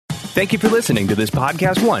Thank you for listening to this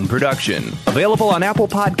Podcast One production. Available on Apple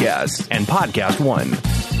Podcasts and Podcast One.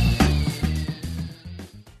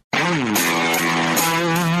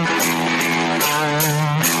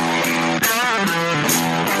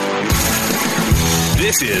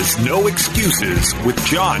 This is No Excuses with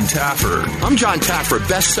John Taffer. I'm John Taffer,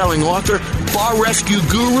 best-selling author, bar rescue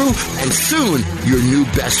guru, and soon your new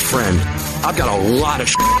best friend. I've got a lot of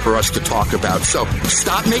shit for us to talk about, so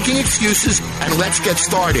stop making excuses and let's get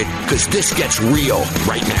started, because this gets real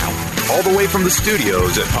right now. All the way from the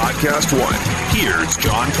studios at Podcast One, here's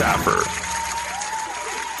John Taffer.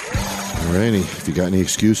 Alrighty, if you got any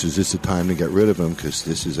excuses, it's the time to get rid of them, because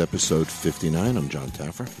this is episode 59. I'm John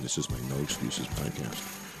Taffer. This is my No Excuses podcast.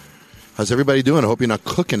 How's everybody doing? I hope you're not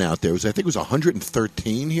cooking out there. I think it was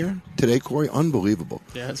 113 here today, Corey. Unbelievable.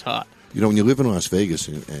 Yeah, it's hot. You know, when you live in Las Vegas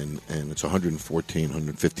and it's 114,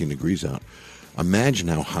 115 degrees out, imagine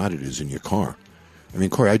how hot it is in your car. I mean,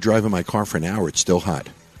 Corey, I drive in my car for an hour. It's still hot.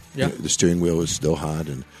 Yeah. The steering wheel is still hot,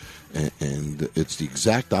 and it's the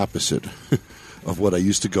exact opposite of what I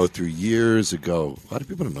used to go through years ago. A lot of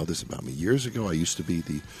people don't know this about me. Years ago, I used to be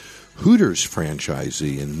the Hooters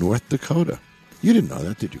franchisee in North Dakota. You didn't know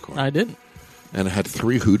that, did you, Corey? I didn't. And I had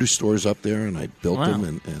 3 Hooters stores up there, and I built them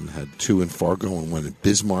and had 2 in Fargo and 1 in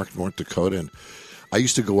Bismarck, North Dakota. And I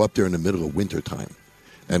used to go up there in the middle of wintertime,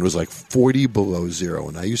 and it was like 40 below zero.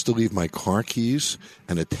 And I used to leave my car keys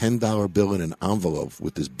and a $10 bill in an envelope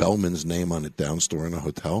with this bellman's name on it downstairs in a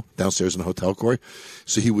hotel, Corey.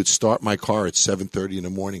 So he would start my car at 7:30 in the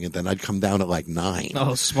morning, and then I'd come down at like 9.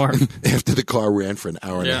 Oh, smart. After the car ran for an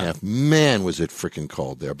hour and a half. Man, was it freaking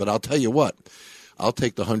cold there. But I'll tell you what. I'll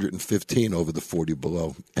take the 115 over the 40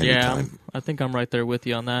 below anytime. Yeah, I think I'm right there with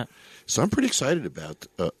you on that. So I'm pretty excited about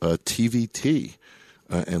TVT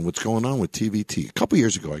and what's going on with TVT. A couple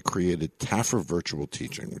years ago, I created Taffer Virtual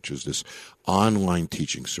Teaching, which is this online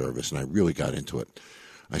teaching service, and I really got into it.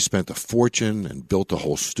 I spent a fortune and built a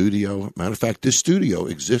whole studio. Matter of fact, this studio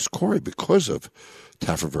exists, Corey, because of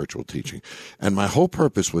Taffer Virtual Teaching. And my whole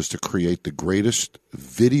purpose was to create the greatest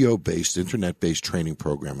video-based, internet-based training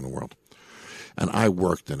program in the world. And I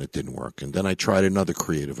worked, and it didn't work. And then I tried another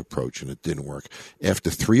creative approach, and it didn't work. After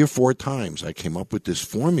 3 or 4 times, I came up with this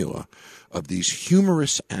formula of these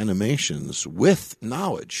humorous animations with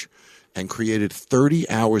knowledge and created 30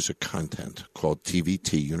 hours of content called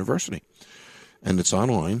TVT University. And it's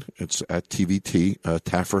online. It's at TVT,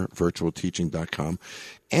 TafferVirtualTeaching.com.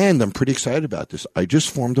 And I'm pretty excited about this. I just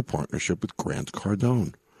formed a partnership with Grant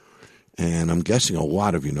Cardone. And I'm guessing a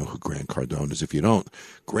lot of you know who Grant Cardone is. If you don't,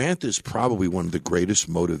 Grant is probably one of the greatest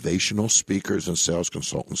motivational speakers and sales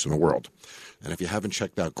consultants in the world. And if you haven't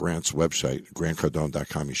checked out Grant's website,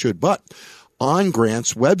 grantcardone.com, you should. But on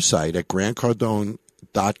Grant's website at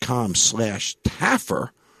grantcardone.com/Taffer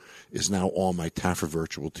is now all my Taffer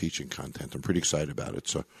Virtual Teaching content. I'm pretty excited about it.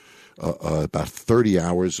 So about 30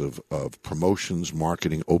 hours of promotions,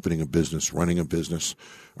 marketing, opening a business, running a business.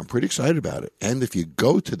 I'm pretty excited about it. And if you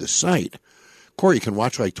go to the site, Corey, you can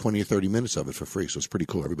watch like 20 or 30 minutes of it for free. So it's pretty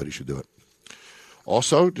cool. Everybody should do it.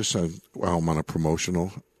 Also, just while I'm on a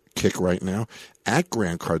promotional kick right now, at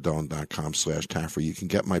grantcardone.com/Taffer, you can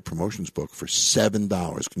get my promotions book for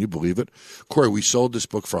 $7. Can you believe it? Corey, we sold this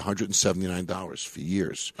book for $179 for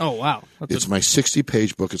years. Oh, wow. It's my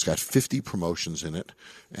 60-page book. It's got 50 promotions in it,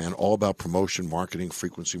 and all about promotion, marketing,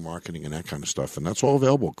 frequency marketing, and that kind of stuff. And that's all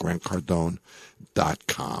available at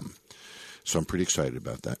grantcardone.com. So I'm pretty excited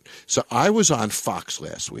about that. So I was on Fox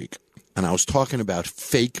last week, and I was talking about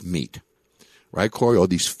fake meat. Right, Corey? All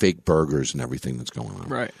these fake burgers and everything that's going on.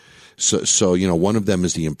 Right. So you know, one of them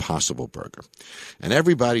is the Impossible Burger. And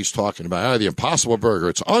everybody's talking about, the Impossible Burger.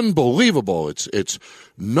 It's unbelievable. It's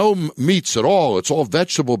no meats at all. It's all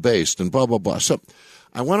vegetable-based and blah, blah, blah. So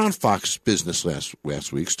I went on Fox Business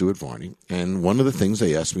last week, Stuart Varney, and one of the things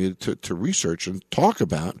they asked me to research and talk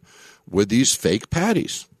about were these fake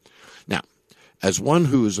patties. Now, as one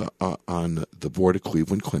who is on the board of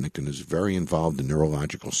Cleveland Clinic and is very involved in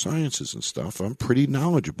neurological sciences and stuff, I'm pretty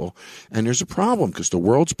knowledgeable. And there's a problem because the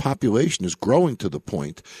world's population is growing to the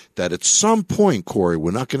point that at some point, Corey, we're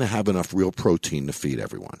not going to have enough real protein to feed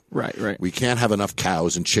everyone. Right. We can't have enough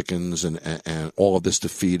cows and chickens and all of this to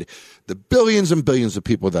feed the billions and billions of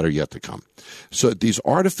people that are yet to come. So these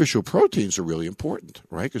artificial proteins are really important,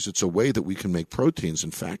 right? Because it's a way that we can make proteins in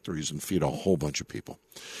factories and feed a whole bunch of people.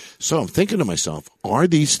 So I'm thinking to myself, are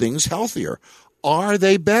these things healthier? Are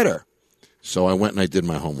they better? So I went and I did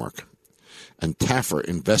my homework. And Taffer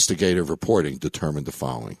investigative reporting determined the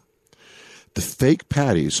following. The fake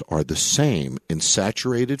patties are the same in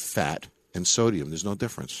saturated fat and sodium. There's no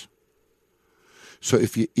difference. So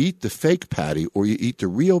if you eat the fake patty or you eat the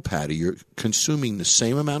real patty, you're consuming the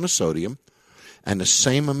same amount of sodium and the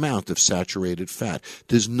same amount of saturated fat.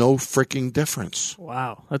 There's no freaking difference.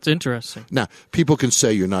 Wow, that's interesting. Now, people can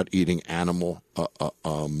say you're not eating animal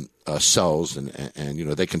cells, and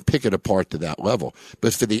they can pick it apart to that level.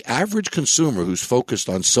 But for the average consumer who's focused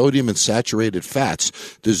on sodium and saturated fats,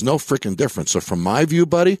 there's no freaking difference. So from my view,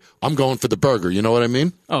 buddy, I'm going for the burger. You know what I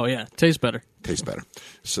mean? Oh, yeah. Tastes better. Tastes better.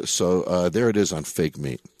 So there it is on fake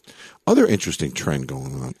meat. Other interesting trend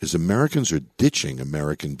going on is Americans are ditching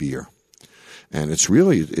American beer. And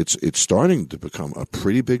it's starting to become a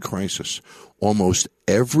pretty big crisis. Almost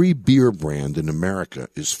every beer brand in America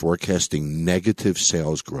is forecasting negative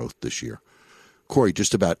sales growth this year. Corey,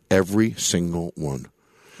 just about every single one.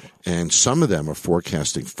 And some of them are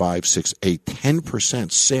forecasting 5, 6, 8,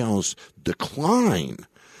 10% sales decline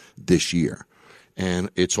this year. And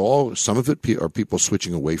some of it are people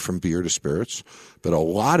switching away from beer to spirits, but a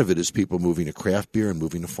lot of it is people moving to craft beer and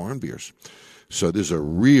moving to foreign beers. So there's a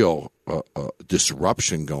real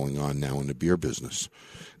disruption going on now in the beer business.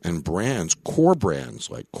 And core brands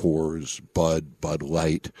like Coors, Bud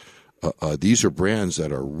Light, these are brands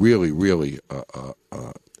that are really, really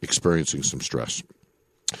experiencing some stress.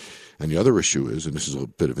 And the other issue is, and this is a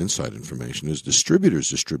bit of inside information, is distributors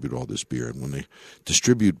distribute all this beer. And when they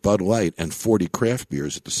distribute Bud Light and 40 craft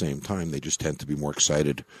beers at the same time, they just tend to be more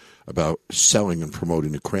excited about selling and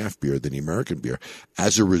promoting the craft beer than the American beer.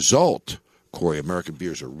 As a result, Corey, American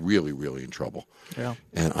beers are really, really in trouble. Yeah.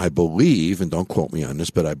 And I believe, and don't quote me on this,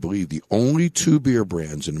 but I believe the only 2 beer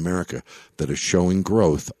brands in America that are showing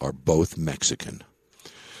growth are both Mexican.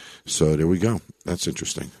 So there we go. That's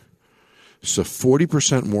interesting. So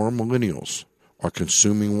 40% more millennials are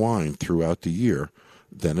consuming wine throughout the year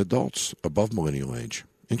than adults above millennial age.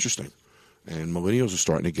 Interesting. And millennials are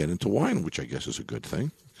starting to get into wine, which I guess is a good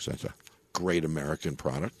thing because that's a great American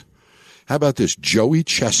product. How about this? Joey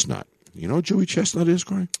Chestnut. You know what Joey Chestnut is,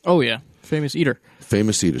 Corey? Oh, yeah. Famous eater.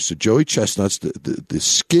 Famous eater. So Joey Chestnut's the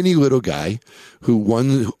skinny little guy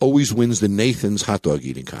who always wins the Nathan's hot dog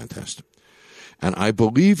eating contest. And I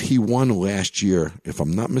believe he won last year, if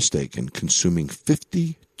I'm not mistaken, consuming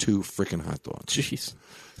 52 freaking hot dogs. Jeez.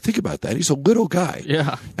 Think about that. He's a little guy.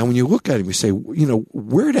 Yeah. And when you look at him, you say,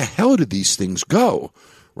 where the hell did these things go?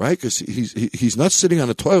 Right? Because he's not sitting on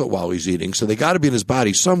the toilet while he's eating, so they got to be in his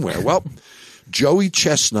body somewhere. Well, Joey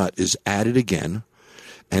Chestnut is at it again,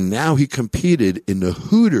 and now he competed in the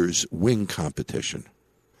Hooters wing competition.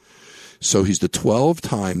 So he's the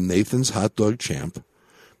 12-time Nathan's hot dog champ.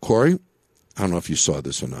 Corey, I don't know if you saw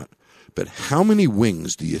this or not, but how many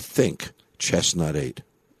wings do you think Chestnut ate?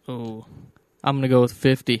 Oh, I'm going to go with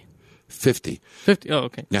 50. 50. 50? Oh,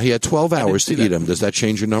 okay. Now, he had 12 hours to eat them. Does that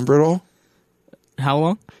change your number at all? How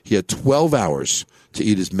long? He had 12 hours to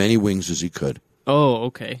eat as many wings as he could. Oh,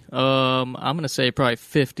 okay. I'm going to say probably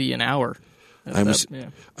 50 an hour.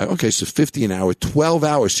 Okay, so 50 an hour, 12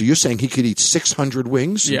 hours. So you're saying he could eat 600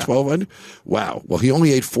 wings in 1,200? Wow. Well, he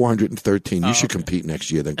only ate 413. You should compete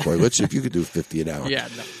next year then, Corey. Let's see if you could do 50 an hour. Yeah.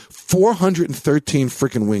 No. 413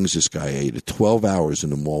 freaking wings this guy ate at 12 hours in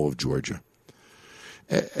the Mall of Georgia.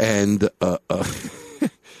 And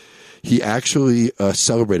he actually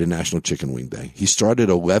celebrated National Chicken Wing Day. He started at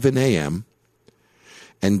 11 a.m.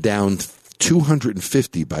 and downed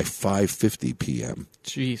 250 by 5:50 p.m.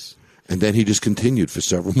 Jeez. And then he just continued for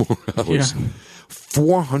several more hours. Yeah.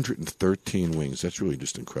 413 wings. That's really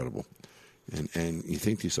just incredible. And you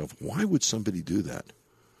think to yourself, why would somebody do that?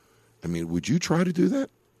 I mean, would you try to do that?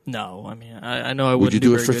 No. I mean, I know I wouldn't. Would you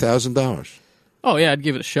do it for good. $1,000? Oh, yeah, I'd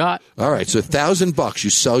give it a shot. All right, so $1,000, you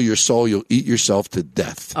sell your soul, you'll eat yourself to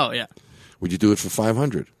death. Oh, yeah. Would you do it for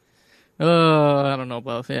 $500? I don't know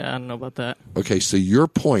about that. Okay, so your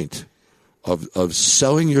point of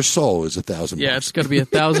selling your soul is $1,000. Yeah, it's got to be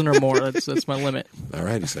 1,000 or more. That's my limit. All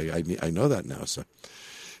right, so I know that now. So,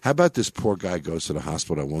 how about this poor guy goes to the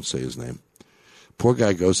hospital? I won't say his name. Poor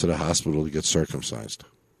guy goes to the hospital to get circumcised,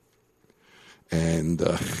 and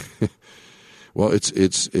well, it's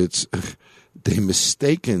they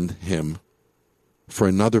mistaken him for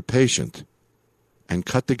another patient and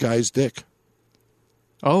cut the guy's dick.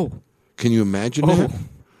 Oh, can you imagine that?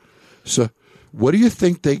 So, what do you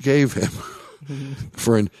think they gave him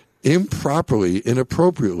for an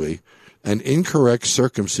inappropriately, an incorrect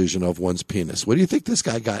circumcision of one's penis? What do you think this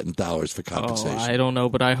guy got in dollars for compensation? I don't know,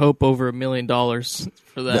 but I hope over $1 million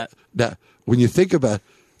for that. That when you think about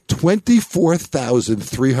 $24,300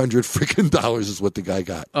 freaking dollars is what the guy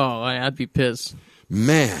got. Oh, I'd be pissed.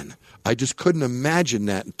 Man, I just couldn't imagine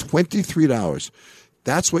that. $23.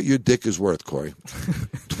 That's what your dick is worth, Corey.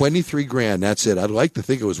 23 grand. That's it. I'd like to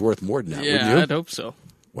think it was worth more than that. Yeah, wouldn't you? I'd hope so.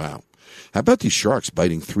 Wow. How about these sharks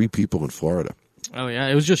biting 3 people in Florida? Oh, yeah.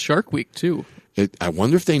 It was just Shark Week, too. I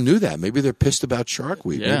wonder if they knew that. Maybe they're pissed about Shark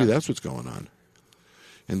Week. Yeah. Maybe that's what's going on.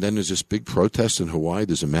 And then there's this big protest in Hawaii.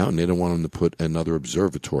 There's a mountain. They don't want them to put another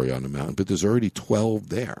observatory on the mountain, but there's already 12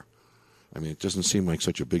 there. I mean, it doesn't seem like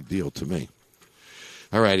such a big deal to me.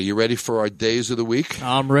 All right, are you ready for our days of the week?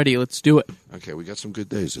 I'm ready. Let's do it. Okay, we got some good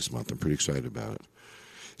days this month. I'm pretty excited about it.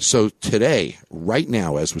 So today, right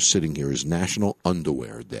now, as we're sitting here, is National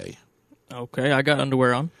Underwear Day. Okay, I got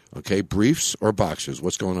underwear on. Okay, briefs or boxers?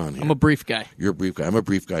 What's going on here? I'm a brief guy. You're a brief guy. I'm a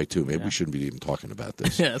brief guy, too. Maybe we shouldn't be even talking about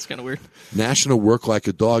this. Yeah, that's kind of weird. National Work Like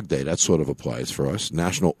a Dog Day. That sort of applies for us.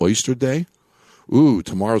 National Oyster Day. Ooh,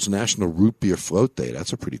 tomorrow's National Root Beer Float Day.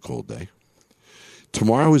 That's a pretty cool day.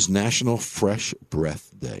 Tomorrow is National Fresh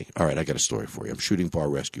Breath Day. All right, I got a story for you. I'm shooting bar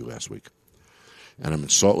rescue last week. And I'm in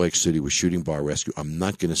Salt Lake City. We're shooting bar rescue. I'm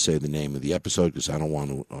not going to say the name of the episode because I don't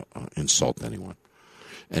want to insult anyone.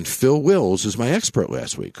 And Phil Wills is my expert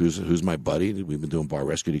last week, who's my buddy. We've been doing bar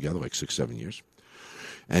rescue together like 6-7 years.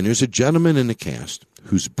 And there's a gentleman in the cast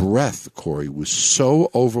whose breath, Corey, was so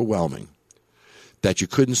overwhelming that you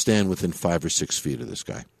couldn't stand within 5 or 6 feet of this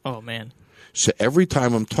guy. Oh, man. So every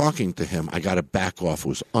time I'm talking to him, I got to back off. It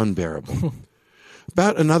was unbearable.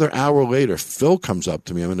 About another hour later, Phil comes up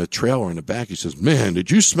to me. I'm in a trailer in the back. He says, "Man, did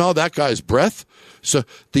you smell that guy's breath?" So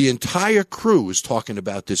the entire crew is talking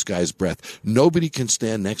about this guy's breath. Nobody can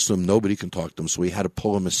stand next to him. Nobody can talk to him. So we had to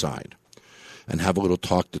pull him aside and have a little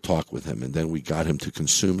talk with him. And then we got him to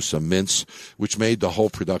consume some mints, which made the whole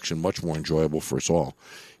production much more enjoyable for us all.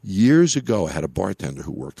 Years ago, I had a bartender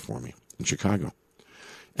who worked for me in Chicago.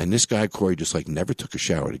 And this guy, Corey, just like never took a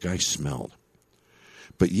shower. The guy smelled.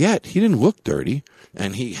 But yet, he didn't look dirty,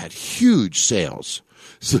 and he had huge sales.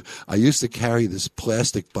 So I used to carry this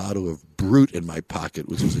plastic bottle of Brut in my pocket,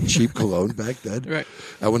 which was a cheap cologne back then. Right.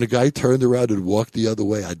 And when a guy turned around and walked the other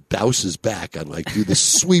way, I'd douse his back. I'd like do this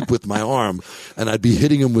sweep with my arm, and I'd be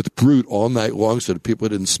hitting him with Brut all night long so that people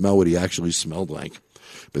didn't smell what he actually smelled like.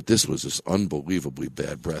 But this was this unbelievably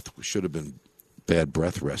bad breath. We should have been bad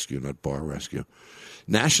breath rescue, not bar rescue.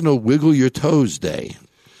 National Wiggle Your Toes Day.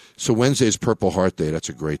 So Wednesday is Purple Heart Day. That's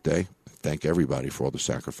a great day. Thank everybody for all the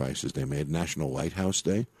sacrifices they made. National Lighthouse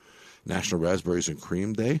Day. National Raspberries and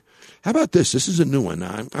Cream Day. How about this? This is a new one.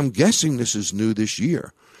 Now, I'm guessing this is new this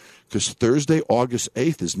year because Thursday, August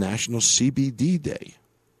 8th is National CBD Day.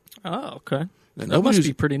 Oh, okay. Now, That must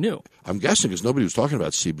be pretty new. I'm guessing because nobody was talking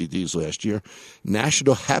about CBDs last year.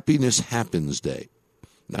 National Happiness Happens Day.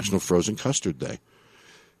 National Frozen Custard Day.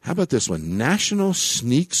 How about this one? National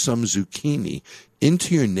Sneak Some Zucchini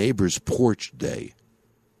Into Your Neighbor's Porch Day.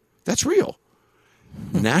 That's real.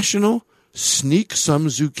 National Sneak Some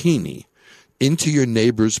Zucchini Into Your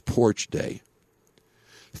Neighbor's Porch Day.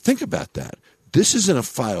 Think about that. This is in a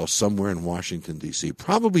file somewhere in Washington, D.C.,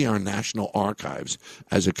 probably our National Archives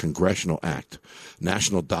as a congressional act.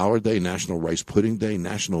 National Dollar Day, National Rice Pudding Day,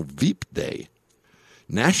 National Veep Day,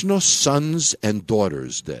 National Sons and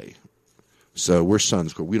Daughters Day. So we're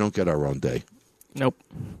sons. We don't get our own day. Nope.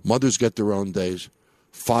 Mothers get their own days.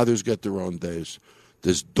 Fathers get their own days.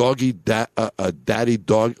 There's daughter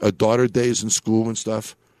days in school and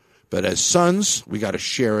stuff. But as sons, we got to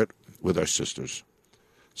share it with our sisters.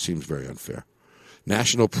 Seems very unfair.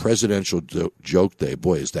 National Presidential Joke Day.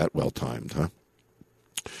 Boy, is that well-timed, huh?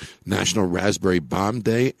 National Raspberry Bomb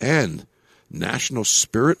Day and National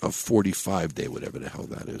Spirit of 45 Day, whatever the hell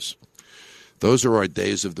that is. Those are our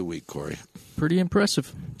days of the week, Corey. Pretty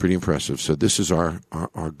impressive. Pretty impressive. So this is our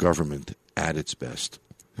government at its best.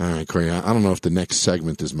 All right, Corey, I don't know if the next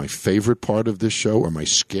segment is my favorite part of this show or my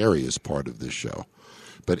scariest part of this show.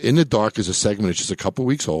 But In the Dark is a segment that's just a couple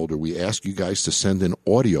weeks old where we ask you guys to send in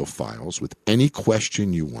audio files with any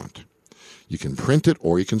question you want. You can print it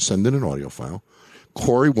or you can send in an audio file.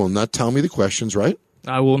 Corey will not tell me the questions, right?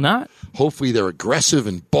 I will not. Hopefully they're aggressive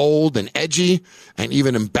and bold and edgy and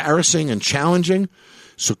even embarrassing and challenging.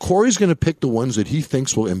 So Corey's going to pick the ones that he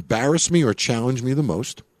thinks will embarrass me or challenge me the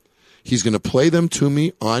most. He's going to play them to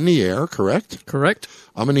me on the air, correct? Correct.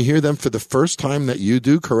 I'm going to hear them for the first time that you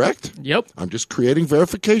do, correct? Yep. I'm just creating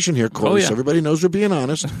verification here, Corey, yeah. so everybody knows we're being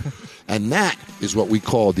honest. And that is what we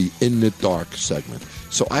call the In the Dark segment.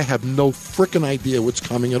 So I have no frickin' idea what's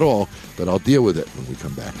coming at all, but I'll deal with it when we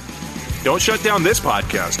come back. Don't shut down this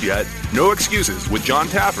podcast yet. No Excuses with John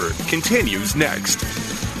Taffer continues next.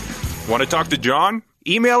 Want to talk to John?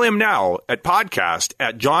 Email him now at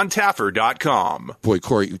podcast@johntaffer.com. Boy,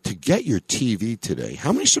 Corey, to get your TV today,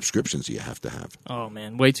 how many subscriptions do you have to have? Oh,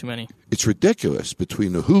 man. Way too many. It's ridiculous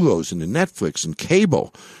between the Hulos and the Netflix and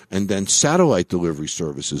cable and then satellite delivery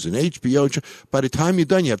services and HBO. By the time you're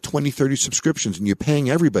done, you have 20, 30 subscriptions and you're paying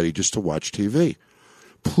everybody just to watch TV.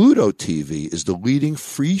 Pluto TV is the leading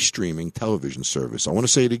free streaming television service. I want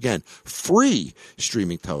to say it again. Free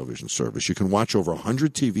streaming television service. You can watch over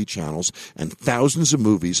 100 TV channels and thousands of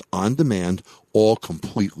movies on demand, all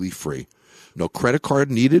completely free. No credit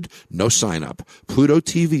card needed, no sign up. Pluto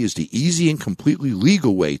TV is the easy and completely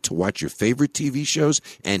legal way to watch your favorite TV shows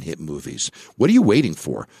and hit movies. What are you waiting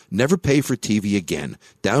for? Never pay for TV again.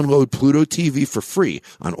 Download Pluto TV for free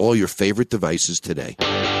on all your favorite devices today.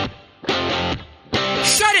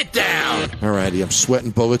 Shut it down! Alrighty, I'm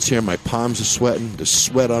sweating bullets here. My palms are sweating. The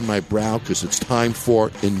sweat on my brow because it's time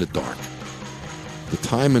for In the Dark. The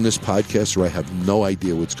time in this podcast where I have no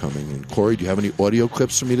idea what's coming. And Corey, do you have any audio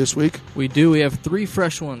clips for me this week? We do. We have 3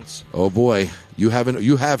 fresh ones. Oh boy, you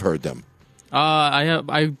have heard them.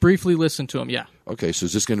 I briefly listened to them. Yeah. Okay, so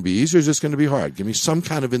is this going to be easy or is this going to be hard? Give me some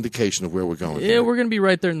kind of indication of where we're going. Yeah, we're going to be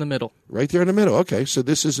right there in the middle. Right there in the middle. Okay, so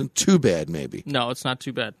this isn't too bad, maybe. No, it's not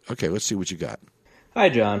too bad. Okay, let's see what you got. Hi,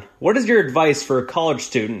 John. What is your advice for a college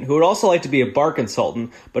student who would also like to be a bar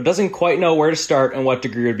consultant but doesn't quite know where to start and what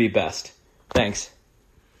degree would be best? Thanks.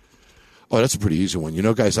 Oh, that's a pretty easy one. You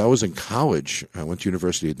know, guys, I was in college. I went to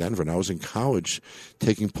University of Denver, and I was in college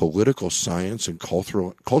taking political science and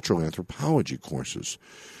cultural anthropology courses.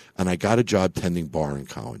 And I got a job tending bar in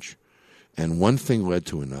college. And one thing led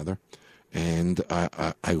to another, and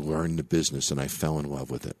I learned the business, and I fell in love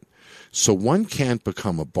with it. So one can't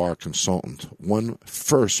become a bar consultant. One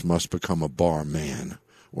first must become a bar man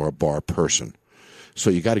or a bar person. So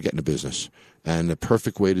you got to get in the business. And the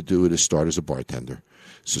perfect way to do it is start as a bartender.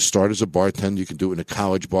 So start as a bartender. You can do it in a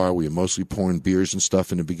college bar where you're mostly pouring beers and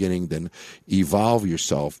stuff in the beginning. Then evolve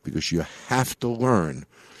yourself because you have to learn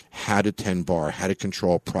how to tend bar, how to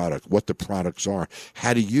control product, what the products are,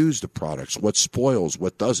 how to use the products, what spoils,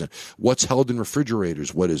 what doesn't, what's held in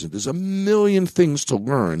refrigerators, what isn't. There's a million things to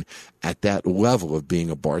learn at that level of being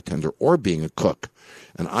a bartender or being a cook.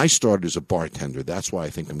 And I started as a bartender. That's why I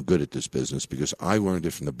think I'm good at this business, because I learned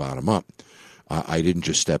it from the bottom up. I didn't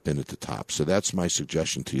just step in at the top. So that's my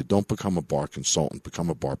suggestion to you. Don't become a bar consultant. Become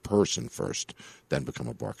a bar person first, then become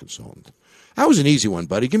a bar consultant. That was an easy one,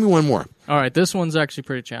 buddy. Give me one more. All right, this one's actually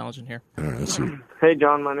pretty challenging here. All right, let's see. Hey,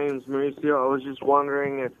 John, my name is Mauricio. I was just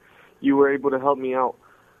wondering if you were able to help me out.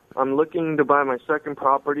 I'm looking to buy my second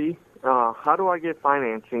property. How do I get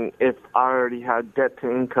financing if I already had debt to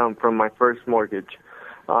income from my first mortgage?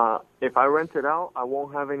 If I rent it out, I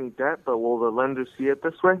won't have any debt, but will the lender see it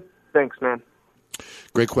this way? Thanks, man.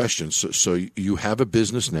 Great question. So you have a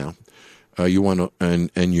business now. You want to,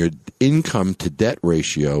 and your income to debt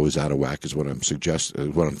ratio is out of whack, is what I'm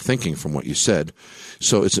what I'm thinking from what you said.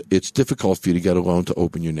 So it's difficult for you to get a loan to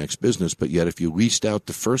open your next business. But yet, if you leased out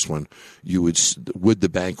the first one, would the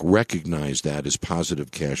bank recognize that as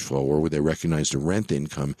positive cash flow, or would they recognize the rent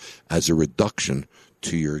income as a reduction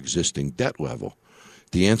to your existing debt level?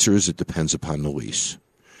 The answer is it depends upon the lease.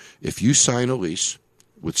 If you sign a lease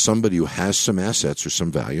with somebody who has some assets or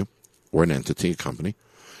some value, or an entity, a company,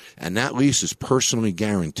 and that lease is personally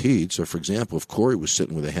guaranteed. So, for example, if Corey was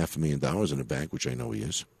sitting with $500,000 in a bank, which I know he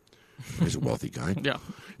is, he's a wealthy guy. Yeah.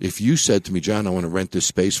 If you said to me, John, I want to rent this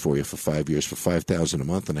space for you for 5 years for $5,000 a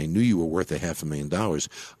month, and I knew you were worth $500,000,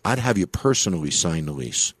 I'd have you personally sign the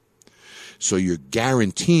lease. So you're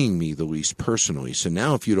guaranteeing me the lease personally. So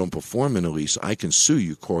now if you don't perform in a lease, I can sue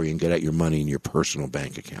you, Corey, and get at your money in your personal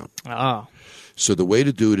bank account. Ah. So the way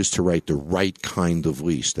to do it is to write the right kind of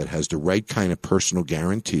lease that has the right kind of personal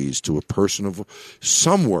guarantees to a person of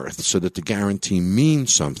some worth, so that the guarantee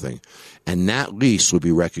means something, and that lease will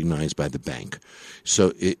be recognized by the bank.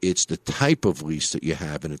 So it's the type of lease that you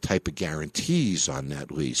have and the type of guarantees on that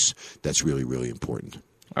lease that's really, really important.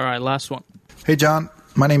 All right, last one. Hey, John.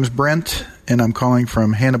 My name is Brent, and I'm calling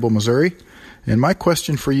from Hannibal, Missouri. And my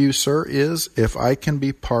question for you, sir, is if I can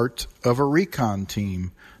be part of a recon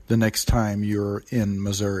team the next time you're in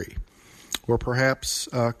Missouri. Or perhaps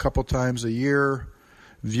a couple times a year,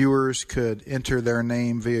 viewers could enter their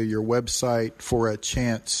name via your website for a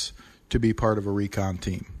chance to be part of a recon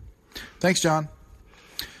team. Thanks, John.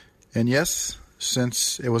 And yes,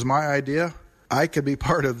 since it was my idea, I could be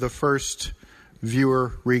part of the first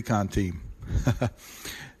viewer recon team.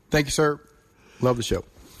 Thank you, sir. Love the show.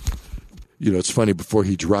 You know, it's funny, before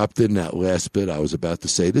he dropped in that last bit, I was about to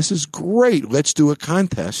say, this is great. Let's do a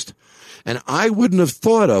contest. And I wouldn't have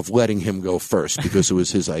thought of letting him go first because it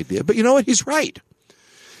was his idea. But you know what? He's right.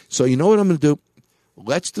 So you know what I'm going to do?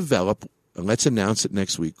 Let's develop, and let's announce it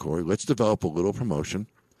next week, Corey. Let's develop a little promotion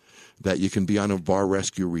that you can be on a bar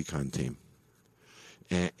rescue recon team.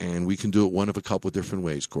 And we can do it one of a couple of different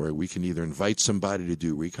ways, Corey. We can either invite somebody to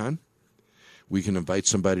do recon. We can invite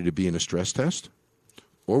somebody to be in a stress test.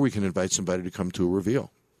 Or we can invite somebody to come to a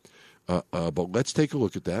reveal. But let's take a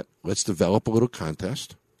look at that. Let's develop a little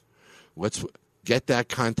contest. Let's get that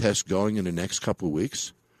contest going in the next couple of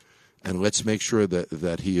weeks. And let's make sure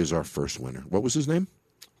that he is our first winner. What was his name?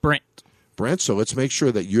 Brent. Brent, so let's make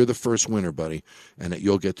sure that you're the first winner, buddy, and that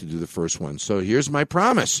you'll get to do the first one. So here's my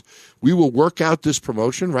promise. We will work out this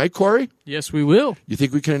promotion, right, Corey? Yes, we will. You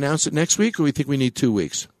think we can announce it next week, or we think we need 2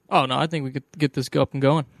 weeks? Oh, no, I think we could get this up and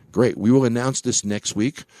going. Great. We will announce this next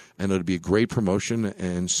week, and it'll be a great promotion,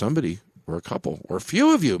 and somebody or a couple or a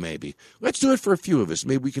few of you maybe. Let's do it for a few of us.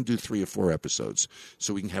 Maybe we can do 3 or 4 episodes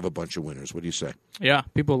so we can have a bunch of winners. What do you say? Yeah,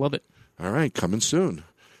 people love it. All right, coming soon.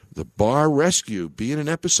 The Bar Rescue being an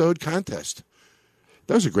episode contest.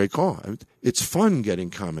 That was a great call. It's fun getting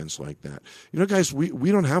comments like that. You know, guys,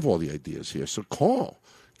 we don't have all the ideas here, so call.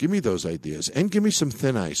 Give me those ideas, and give me some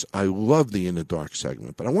thin ice. I love the In the Dark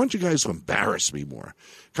segment, but I want you guys to embarrass me more.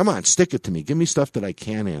 Come on, stick it to me. Give me stuff that I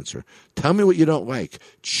can answer. Tell me what you don't like.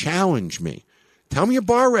 Challenge me. Tell me a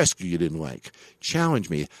bar rescue you didn't like. Challenge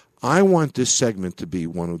me. I want this segment to be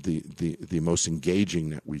one of the most engaging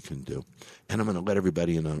that we can do. And I'm going to let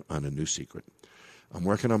everybody in on a new secret. I'm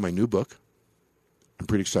working on my new book. I'm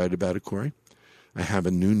pretty excited about it, Corey. I have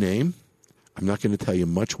a new name. I'm not going to tell you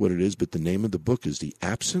much what it is, but the name of the book is The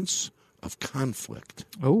Absence of Conflict.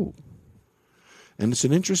 Oh. And it's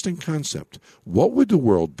an interesting concept. What would the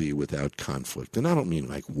world be without conflict? And I don't mean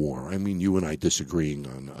like war. I mean you and I disagreeing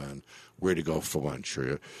on where to go for lunch.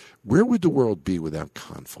 Or where would the world be without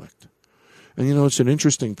conflict? And, you know, it's an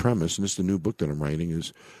interesting premise, and it's the new book that I'm writing,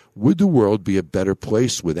 is would the world be a better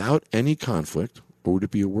place without any conflict, or would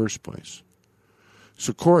it be a worse place?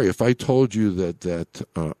 So, Corey, if I told you that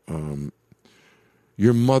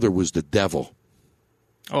your mother was the devil.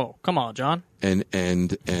 Oh, come on, John. And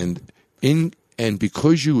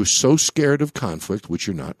because you were so scared of conflict, which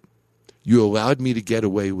you're not, you allowed me to get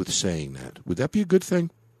away with saying that. Would that be a good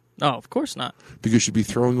thing? No, of course not. Because you'd be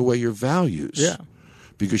throwing away your values. Yeah.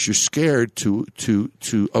 Because you're scared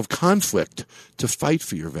of conflict, to fight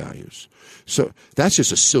for your values. So that's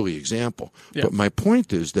just a silly example. Yeah. But my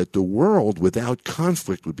point is that the world without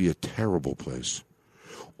conflict would be a terrible place.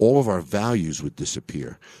 All of our values would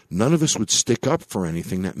disappear. None of us would stick up for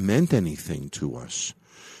anything that meant anything to us.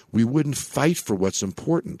 We wouldn't fight for what's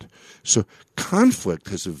important. So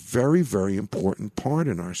conflict is a very, very important part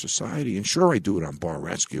in our society. And sure, I do it on Bar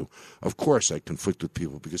Rescue. Of course, I conflict with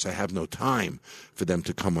people because I have no time for them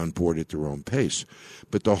to come on board at their own pace.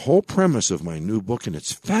 But the whole premise of my new book, and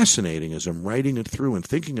it's fascinating as I'm writing it through and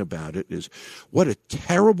thinking about it, is what a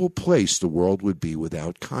terrible place the world would be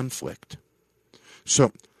without conflict.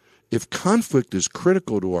 So if conflict is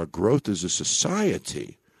critical to our growth as a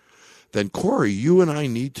society, then, Corey, you and I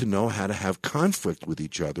need to know how to have conflict with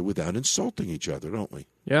each other without insulting each other, don't we?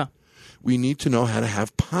 Yeah. We need to know how to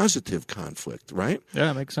have positive conflict, right?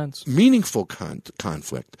 Yeah, it makes sense. Meaningful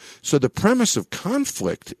conflict. So the premise of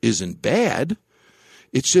conflict isn't bad.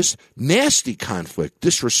 It's just nasty conflict,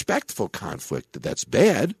 disrespectful conflict. That's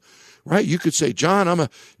bad, right? You could say, John, I'm a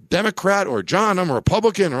Democrat, or John, I'm a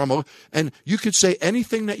Republican, and you could say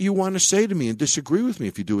anything that you want to say to me and disagree with me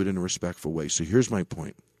if you do it in a respectful way. So here's my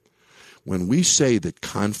point. When we say that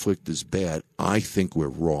conflict is bad, I think we're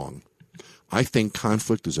wrong. I think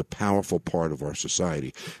conflict is a powerful part of our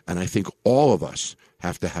society, and I think all of us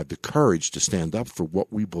have to have the courage to stand up for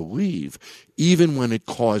what we believe, even when it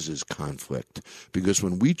causes conflict. Because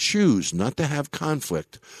when we choose not to have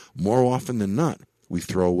conflict, more often than not, we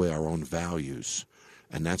throw away our own values,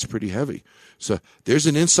 and that's pretty heavy. So there's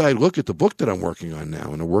an inside look at the book that I'm working on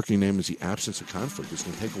now, and the working name is The Absence of Conflict. It's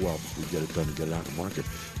going to take a while before we get it done and get it out in the market.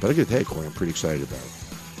 But I got to tell you, Corey, I'm pretty excited about it.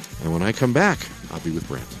 And when I come back, I'll be with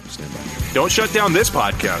Brent. Stand by. Don't shut down this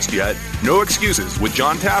podcast yet. No Excuses with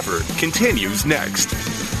John Taffer continues next.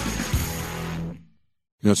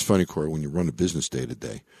 You know, it's funny, Corey, when you run a business day to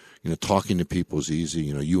day, you know, talking to people is easy.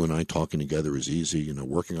 You know, you and I talking together is easy. You know,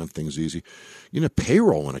 working on things is easy. You know,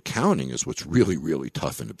 payroll and accounting is what's really, really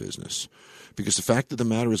tough in a business. Because the fact of the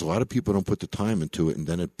matter is a lot of people don't put the time into it, and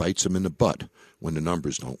then it bites them in the butt when the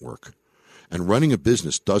numbers don't work. And running a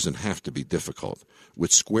business doesn't have to be difficult.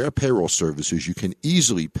 With Square Payroll Services, you can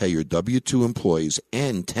easily pay your W-2 employees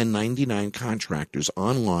and 1099 contractors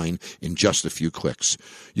online in just a few clicks.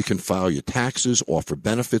 You can file your taxes, offer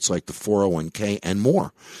benefits like the 401k, and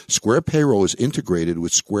more. Square Payroll is integrated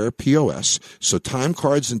with Square POS, so time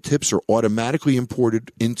cards and tips are automatically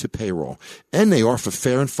imported into payroll. And they offer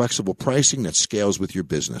fair and flexible pricing that scales with your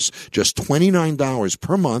business. Just $29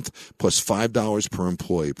 per month plus $5 per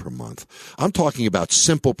employee per month. I'm talking about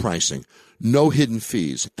simple pricing. No hidden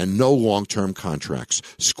fees and no long-term contracts.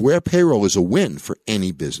 Square Payroll is a win for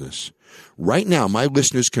any business. Right now, my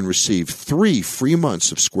listeners can receive 3 free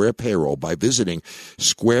months of Square Payroll by visiting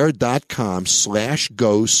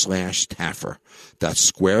square.com/go/Taffer. That's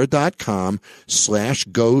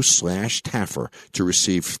square.com/go/Taffer to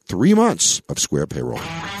receive 3 months of Square Payroll.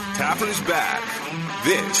 Taffer's back.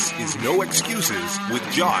 This is No Excuses with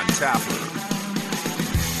John Taffer.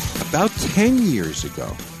 About 10 years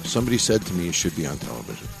ago, somebody said to me, you should be on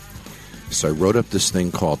television. So I wrote up this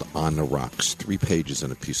thing called On the Rocks, 3 pages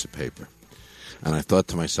and a piece of paper. And I thought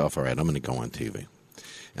to myself, all right, I'm going to go on TV.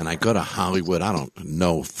 And I go to Hollywood. I don't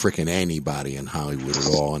know frickin' anybody in Hollywood at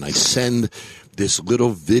all. And I send this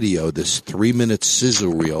little video, this 3-minute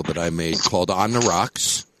sizzle reel that I made called On the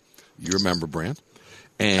Rocks. You remember, Brant?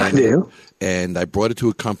 And, I do. And I brought it to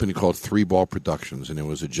a company called 3 Ball Productions. And it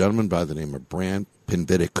was a gentleman by the name of Brant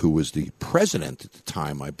Pinvidic, who was the president at the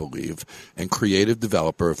time, I believe, and creative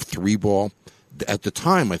developer of 3 Ball. At the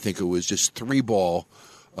time, I think it was just 3 Ball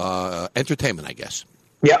Entertainment, I guess.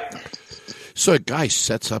 Yep. So a guy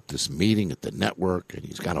sets up this meeting at the network, and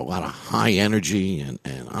he's got a lot of high energy, and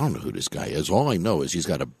I don't know who this guy is. All I know is he's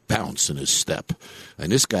got a bounce in his step.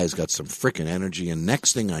 And this guy's got some freaking energy, and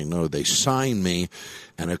next thing I know, they sign me,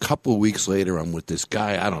 and a couple of weeks later, I'm with this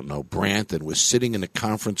guy, I don't know, Brant, and we're sitting in a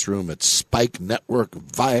conference room at Spike Network,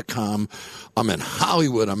 Viacom. I'm in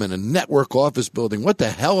Hollywood. I'm in a network office building. What the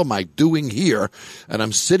hell am I doing here? And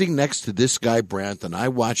I'm sitting next to this guy, Brant, and I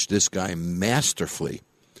watch this guy masterfully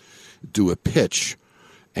do a pitch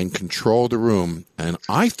and control the room, and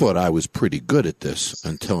I thought I was pretty good at this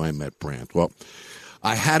until I met Brant. Well,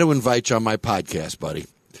 I had to invite you on my podcast, buddy.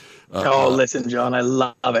 Listen, John, I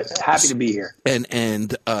love it. Happy to be here.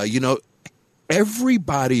 And you know,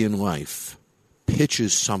 everybody in life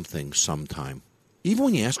pitches something sometime. Even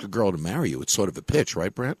when you ask a girl to marry you, it's sort of a pitch,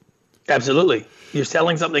 right, Brant? Absolutely. You're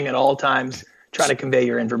selling something at all times, trying to convey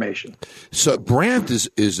your information. So Brant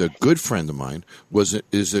is a good friend of mine,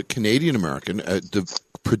 is a Canadian-American,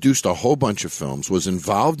 produced a whole bunch of films, was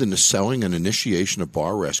involved in the selling and initiation of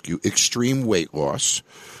Bar Rescue, extreme weight loss,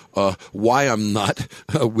 Why I'm Not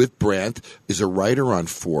with Brant, is a writer on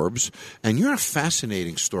Forbes, and you're a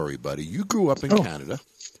fascinating story, buddy. You grew up in Canada.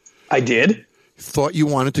 I did. Thought you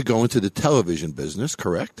wanted to go into the television business,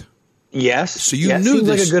 correct? Yes. So you knew seems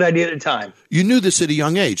this like a good idea at the time. You knew this at a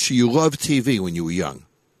young age. So you loved TV when you were young.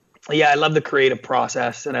 Yeah, I love the creative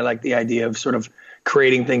process, and I like the idea of sort of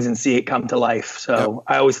creating things and see it come to life. So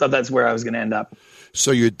I always thought that's where I was going to end up.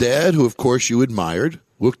 So your dad, who of course you admired,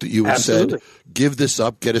 looked at you and Absolutely. said, "Give this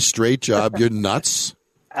up, get a straight job. You're nuts."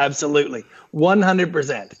 Absolutely,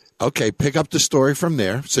 100%. Okay, pick up the story from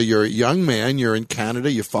there. So you're a young man. You're in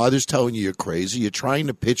Canada. Your father's telling you you're crazy. You're trying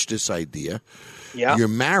to pitch this idea. Yeah. You're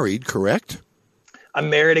married, correct? I'm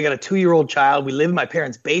married. I got a 2-year-old child. We live in my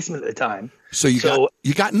parents' basement at the time. So you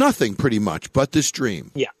got nothing pretty much but this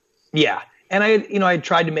dream. Yeah. And I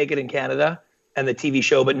tried to make it in Canada and the TV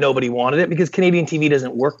show, but nobody wanted it because Canadian TV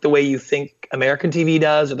doesn't work the way you think American TV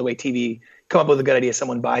does, or the way TV come up with a good idea,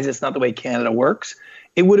 someone buys it. It's not the way Canada works.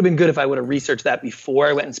 It would have been good if I would have researched that before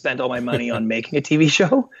I went and spent all my money on making a TV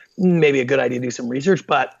show. Maybe a good idea to do some research,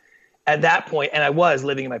 but at that point, and I was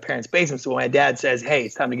living in my parents' basement, so when my dad says, "Hey,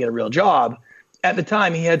 it's time to get a real job," at the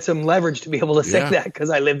time he had some leverage to be able to say that because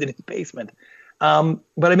I lived in his basement.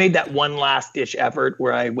 But I made that one last ditch effort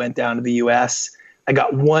where I went down to the U.S. I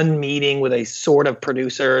got one meeting with a sort of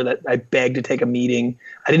producer that I begged to take a meeting.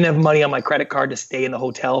 I didn't have money on my credit card to stay in the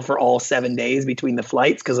hotel for all 7 days between the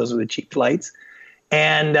flights because those were the cheap flights.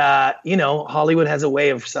 And, Hollywood has a way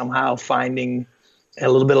of somehow finding a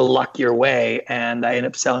little bit of luck your way. And I ended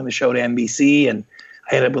up selling the show to NBC, and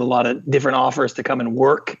I ended up with a lot of different offers to come and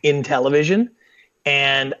work in television.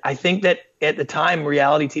 And I think that at the time,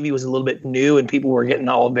 reality TV was a little bit new and people were getting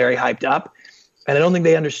all very hyped up. And I don't think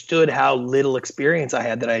they understood how little experience I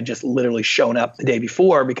had, that I had just literally shown up the day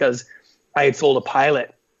before because I had sold a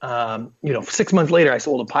pilot. 6 months later, I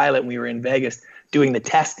sold a pilot and we were in Vegas doing the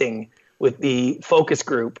testing with the focus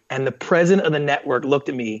group. And the president of the network looked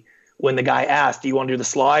at me when the guy asked, "Do you want to do the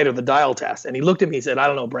slide or the dial test?" And he looked at me and said, "I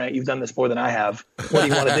don't know, Brant, you've done this more than I have. What do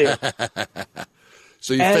you want to do?"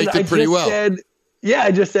 So you faked it pretty well.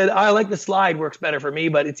 I just said, "I like the slide, works better for me,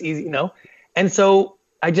 but it's easy, And so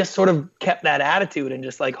I just sort of kept that attitude and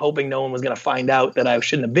just like hoping no one was going to find out that I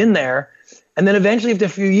shouldn't have been there. And then eventually after a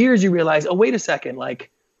few years, you realize, oh, wait a second,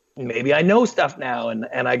 like maybe I know stuff now. And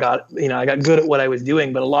I got good at what I was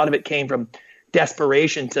doing, but a lot of it came from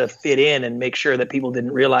desperation to fit in and make sure that people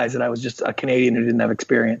didn't realize that I was just a Canadian who didn't have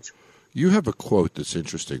experience. You have a quote that's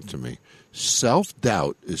interesting to me.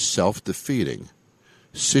 Self-doubt is self-defeating.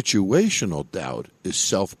 Situational doubt is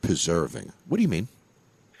self-preserving. What do you mean?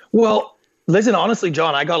 Well, listen, honestly,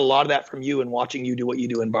 John, I got a lot of that from you and watching you do what you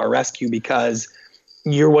do in Bar Rescue, because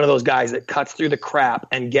you're one of those guys that cuts through the crap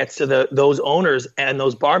and gets to those owners and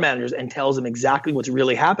those bar managers and tells them exactly what's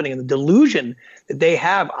really happening. And the delusion that they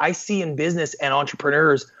have, I see in business and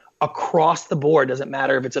entrepreneurs across the board. Doesn't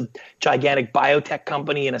matter if it's a gigantic biotech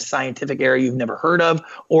company in a scientific area you've never heard of,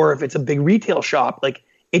 or if it's a big retail shop. Like,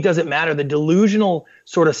 it doesn't matter. The delusional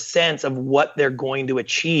sort of sense of what they're going to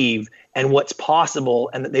achieve and what's possible,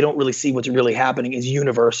 and that they don't really see what's really happening, is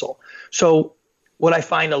universal. So what I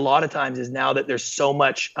find a lot of times is, now that there's so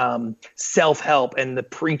much self-help and the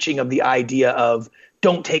preaching of the idea of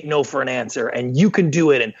don't take no for an answer, and you can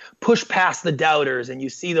do it, and push past the doubters, and you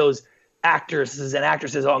see those actresses and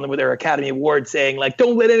actresses on with their Academy Awards saying, like,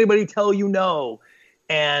 don't let anybody tell you no.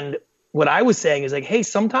 And what I was saying is, like, hey,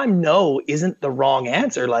 sometimes no isn't the wrong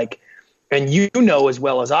answer. Like, and you know as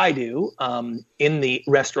well as I do, in the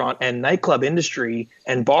restaurant and nightclub industry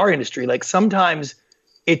and bar industry, like, sometimes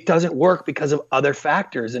it doesn't work because of other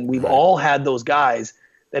factors. And we've all had those guys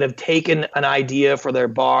that have taken an idea for their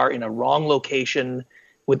bar in a wrong location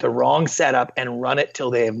with the wrong setup and run it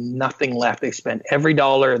till they have nothing left. They spent every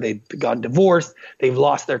dollar, they've gotten divorced, they've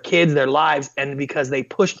lost their kids, their lives. And because they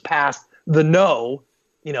pushed past the no,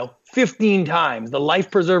 15 times, the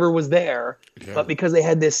life preserver was there, but because they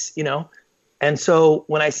had this, and so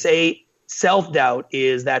when I say self-doubt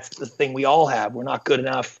that's the thing we all have. We're not good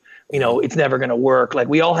enough. It's never going to work. Like,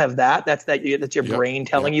 we all have that. That's your brain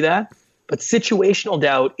telling you that. But situational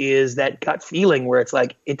doubt is that gut feeling where it's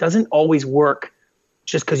like, it doesn't always work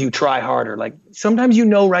just because you try harder. Like, sometimes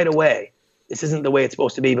right away, this isn't the way it's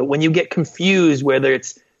supposed to be. But when you get confused, whether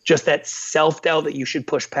it's just that self-doubt that you should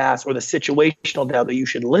push past or the situational doubt that you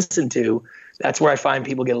should listen to, that's where I find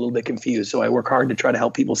people get a little bit confused. So I work hard to try to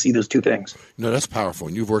help people see those two things. No, that's powerful.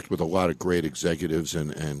 And you've worked with a lot of great executives,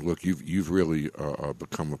 and look, you've really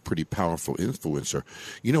become a pretty powerful influencer.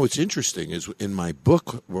 What's interesting is in my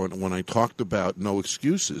book, when I talked about no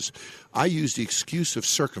excuses, I used the excuse of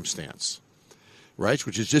circumstance. Right,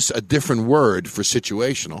 which is just a different word for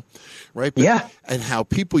situational, right? And how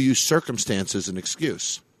people use circumstance as an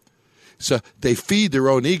excuse. So they feed their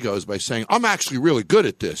own egos by saying, I'm actually really good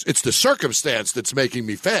at this. It's the circumstance that's making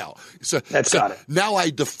me fail. Got it. Now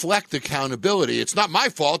I deflect accountability. It's not my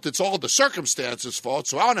fault. It's all the circumstances' fault,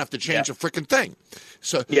 so I don't have to change a freaking thing.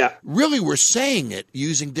 So really we're saying it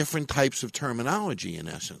using different types of terminology in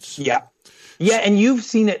essence. Yeah, and you've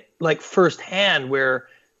seen it like firsthand where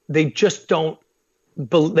they just don't,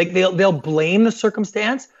 like, they'll blame the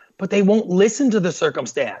circumstance, but they won't listen to the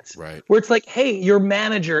circumstance. Right. Where it's like, hey, your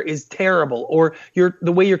manager is terrible, or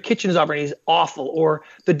the way your kitchen is operating is awful, or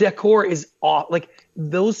the decor is off. Like,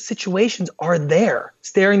 those situations are there,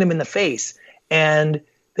 staring them in the face, and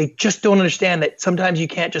they just don't understand that sometimes you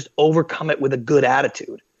can't just overcome it with a good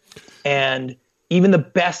attitude. And even the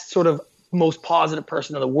best sort of most positive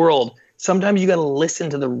person in the world, sometimes you got to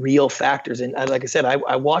listen to the real factors. And like I said,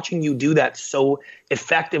 I watching you do that so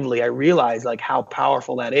effectively, I realize like how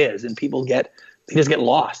powerful that is, and people they just get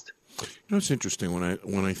lost. It's interesting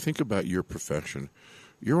when I think about your profession,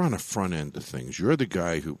 you're on the front end of things. You're the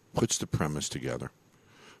guy who puts the premise together,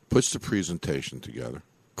 puts the presentation together,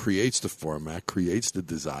 creates the format, creates the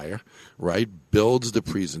desire, right? Builds the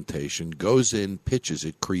presentation, goes in, pitches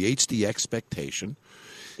it, creates the expectation.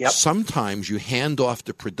 Yep. Sometimes you hand off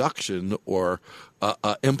the production or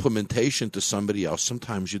implementation to somebody else.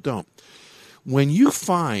 Sometimes you don't. When you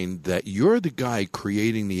find that you're the guy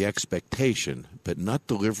creating the expectation but not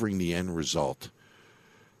delivering the end result,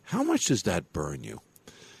 how much does that burn you?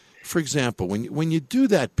 For example, when you do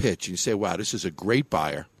that pitch, you say, wow, this is a great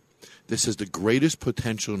buyer. This is the greatest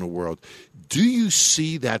potential in the world. Do you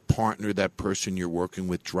see that partner, that person you're working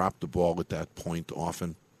with, drop the ball at that point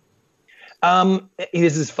often?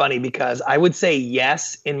 This is funny because I would say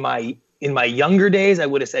yes. In my younger days, I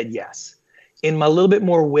would have said yes. In my little bit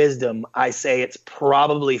more wisdom, I say it's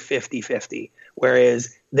probably 50-50,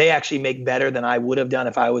 whereas they actually make better than I would have done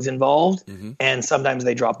if I was involved. Mm-hmm. And sometimes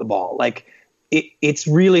they drop the ball. Like it's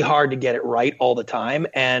really hard to get it right all the time.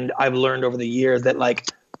 And I've learned over the years that like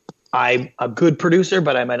I'm a good producer,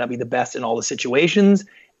 but I might not be the best in all the situations.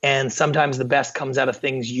 And sometimes the best comes out of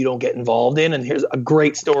things you don't get involved in. And here's a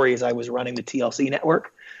great story as I was running the TLC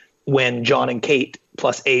network when John and Kate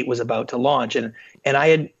Plus 8 was about to launch. And I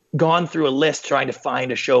had gone through a list trying to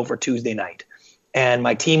find a show for Tuesday night. And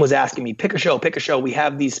my team was asking me, pick a show. We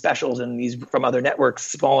have these specials and these from other networks,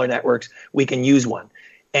 smaller networks. We can use one.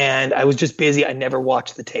 And I was just busy. I never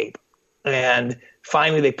watched the tape. And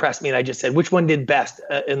finally they pressed me and I just said, which one did best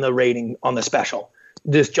in the rating on the special?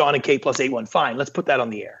 this John and Kate plus 8-1, fine, let's put that on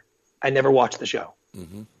the air. I never watched the show.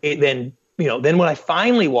 Then when I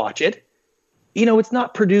finally watch it, it's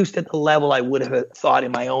not produced at the level I would have thought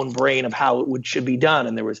in my own brain of how it should be done.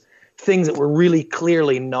 And there was things that were really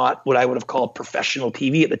clearly not what I would have called professional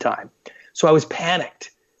TV at the time. So I was panicked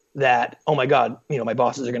that, oh my God, my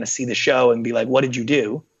bosses are going to see the show and be like, what did you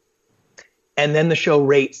do? And then the show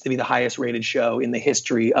rates to be the highest rated show in the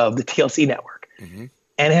history of the TLC network.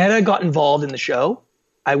 And had I got involved in the show,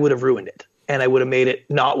 I would have ruined it. And I would have made it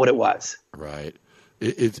not what it was. Right.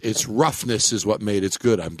 Its roughness is what made it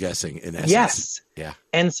good, I'm guessing, in essence. Yes. Yeah.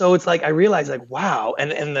 And so it's like, I realized like, wow.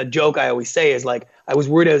 And the joke I always say is like, I was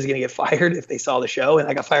worried I was going to get fired if they saw the show, and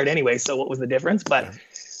I got fired anyway. So what was the difference? But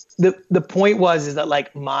the point is that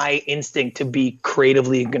like my instinct to be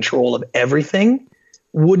creatively in control of everything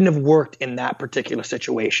wouldn't have worked in that particular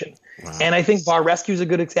situation. Wow. And I think Bar Rescue is a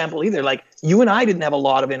good example either. Like you and I didn't have a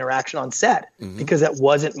lot of interaction on set because that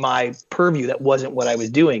wasn't my purview. That wasn't what I was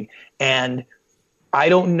doing. And I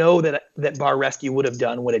don't know that Bar Rescue would have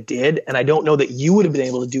done what it did. And I don't know that you would have been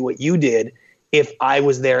able to do what you did if I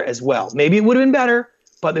was there as well. Maybe it would have been better,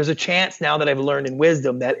 but there's a chance now that I've learned in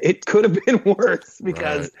wisdom that it could have been worse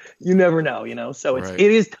because you never know, So it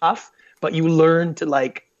is tough, but you learn to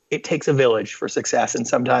like, it takes a village for success. And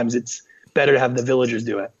sometimes it's better to have the villagers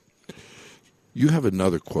do it. You have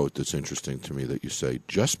another quote that's interesting to me that you say,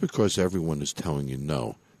 just because everyone is telling you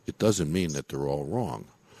no, it doesn't mean that they're all wrong.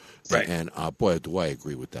 Right. And boy, do I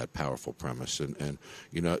agree with that powerful premise. And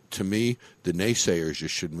to me, the naysayers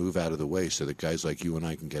just should move out of the way so that guys like you and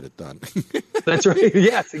I can get it done. That's right.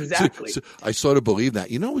 Yes, exactly. So I sort of believe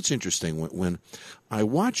that. You know what's interesting? When I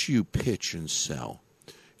watch you pitch and sell,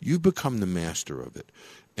 you've become the master of it.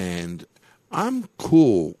 And I'm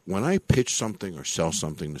cool when I pitch something or sell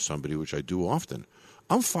something to somebody, which I do often.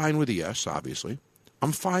 I'm fine with a yes, obviously.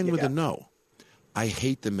 I'm fine with a no. I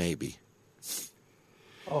hate the maybe.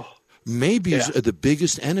 Maybes are the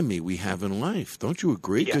biggest enemy we have in life. Don't you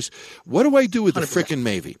agree? Because what do I do with 100%. The frickin'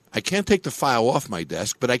 maybe? I can't take the file off my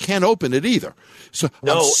desk, but I can't open it either. So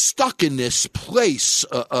I'm stuck in this place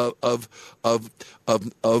of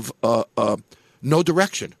no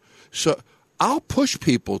direction. So I'll push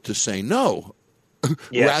people to say no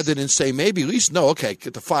rather than say maybe. At least no. Okay,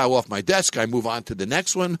 get the file off my desk. I move on to the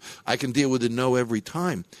next one. I can deal with the no every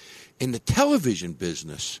time. In the television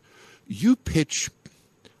business, you pitch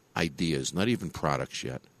ideas, not even products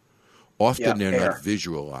yet. Often they're not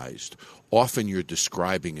visualized. Often you're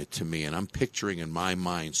describing it to me, and I'm picturing in my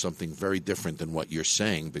mind something very different than what you're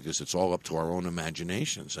saying because it's all up to our own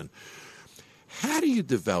imaginations. And how do you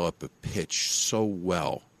develop a pitch so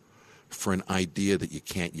well for an idea that you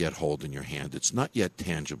can't yet hold in your hand? It's not yet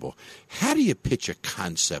tangible. How do you pitch a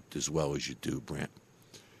concept as well as you do, Brant?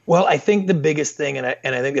 Well, I think the biggest thing, and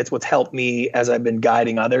I think that's what's helped me as I've been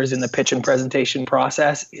guiding others in the pitch and presentation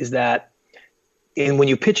process, is that when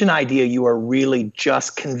you pitch an idea, you are really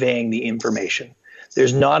just conveying the information.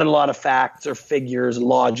 There's not a lot of facts or figures,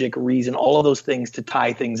 logic, reason, all of those things to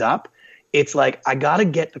tie things up. It's like, I got to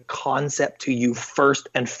get the concept to you first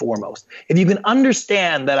and foremost. If you can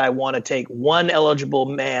understand that I want to take one eligible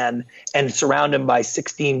man and surround him by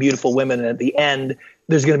 16 beautiful women, and at the end,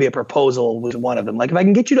 there's going to be a proposal with one of them. Like if I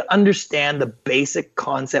can get you to understand the basic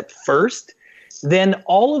concept first, then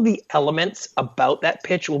all of the elements about that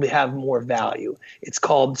pitch will have more value. It's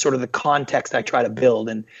called sort of the context I try to build.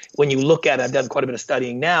 And when you look at it, I've done quite a bit of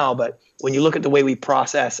studying now, but when you look at the way we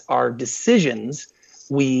process our decisions,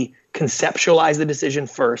 we conceptualize the decision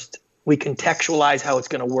first, we contextualize how it's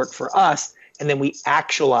going to work for us, and then we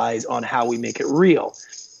actualize on how we make it real.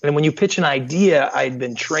 And when you pitch an idea, I'd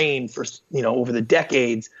been trained for, over the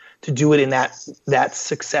decades to do it in that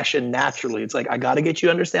succession naturally. It's like, I got to get you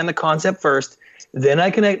to understand the concept first. Then I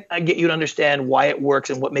get you to understand why it works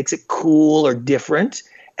and what makes it cool or different.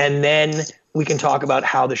 And then we can talk about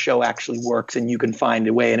how the show actually works, and you can find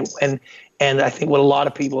a way. And I think what a lot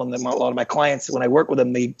of people and a lot of my clients, when I work with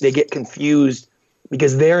them, they get confused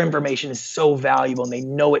because their information is so valuable and they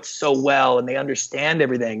know it so well and they understand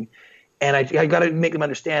everything. And I got to make them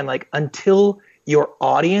understand, like, until your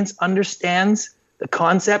audience understands the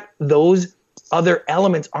concept, those other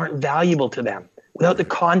elements aren't valuable to them. Without the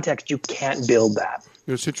context, you can't build that.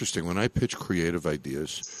 It's interesting. When I pitch creative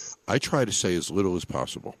ideas, I try to say as little as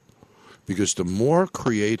possible. Because the more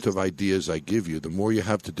creative ideas I give you, the more you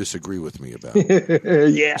have to disagree with me about.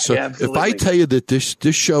 Yeah, so absolutely. If I tell you that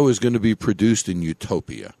this show is going to be produced in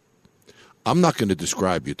Utopia, I'm not going to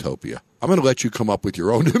describe utopia. I'm going to let you come up with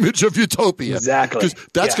your own image of utopia. Exactly. Because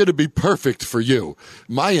that's going to be perfect for you.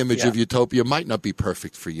 My image of utopia might not be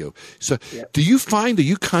perfect for you. So are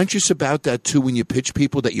you conscious about that too when you pitch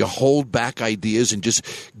people, that you hold back ideas and just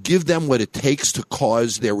give them what it takes to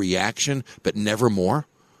cause their reaction, but never more?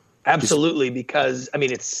 Absolutely, because, I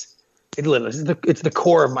mean, it's the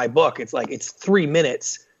core of my book. It's like, it's 3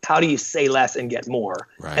 minutes. How do you say less and get more?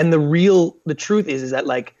 Right. And the truth is that,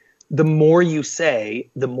 like, the more you say,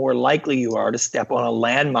 the more likely you are to step on a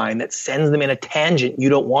landmine that sends them in a tangent you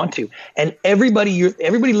don't want to. And everybody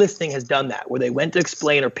listening has done that, where they went to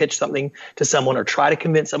explain or pitch something to someone or try to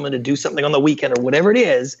convince someone to do something on the weekend or whatever it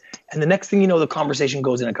is. And the next thing you know, the conversation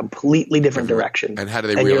goes in a completely different direction. And how do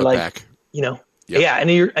they reel it back? You know,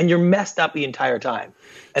 and you're messed up the entire time.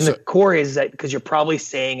 And the core is that because you're probably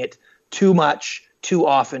saying it too much, too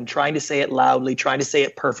often, trying to say it loudly, trying to say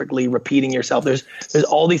it perfectly, repeating yourself. There's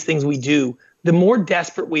all these things we do. The more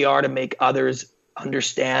desperate we are to make others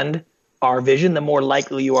understand our vision, the more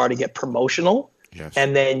likely you are to get promotional. Yes.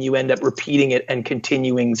 And then you end up repeating it and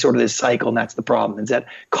continuing sort of this cycle. And that's the problem, is that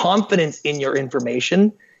confidence in your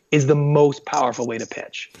information is the most powerful way to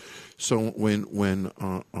pitch. So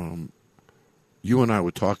when you and I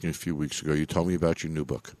were talking a few weeks ago, you told me about your new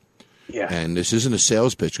book. Yeah. And this isn't a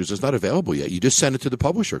sales pitch because it's not available yet. You just sent it to the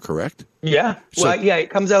publisher, correct? Yeah. It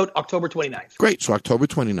comes out October 29th. Great. So October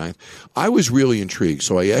 29th. I was really intrigued.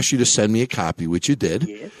 So I asked you to send me a copy, which you did.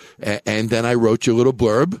 Yeah. And then I wrote you a little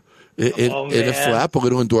blurb in a flap, a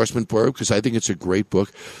little endorsement blurb, because I think it's a great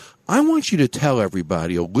book. I want you to tell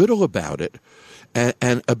everybody a little about it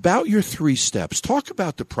and about your 3 steps. Talk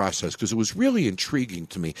about the process, because it was really intriguing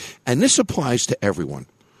to me. And this applies to everyone.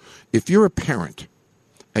 If you're a parent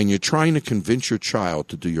and you're trying to convince your child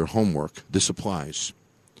to do your homework, this applies.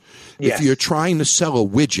 Yes. If you're trying to sell a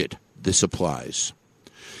widget, this applies.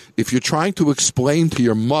 If you're trying to explain to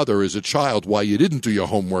your mother as a child why you didn't do your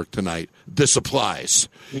homework tonight, this applies.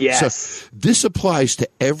 Yes. So this applies to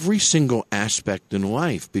every single aspect in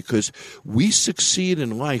life, because we succeed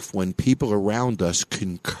in life when people around us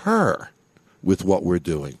concur with what we're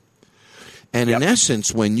doing. And in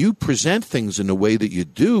essence, when you present things in the way that you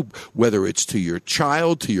do, whether it's to your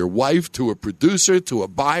child, to your wife, to a producer, to a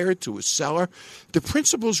buyer, to a seller, the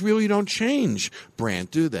principles really don't change,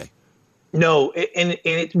 Brant, do they? No, and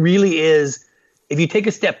it really is. If you take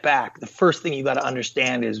a step back, the first thing you got to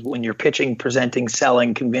understand is when you're pitching, presenting,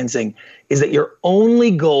 selling, convincing, is that your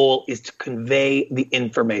only goal is to convey the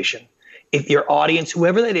information. If your audience,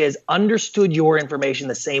 whoever that is, understood your information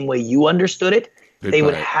the same way you understood it, they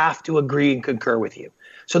would have to agree and concur with you.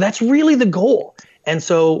 So that's really the goal. And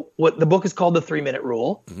so what the book is called The 3-Minute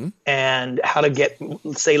Rule, and how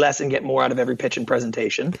to say less and get more out of every pitch and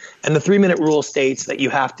presentation. And the 3-Minute Rule states that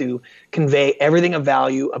you have to convey everything of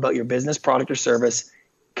value about your business, product, or service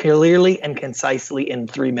clearly and concisely in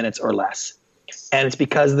 3 minutes or less. And it's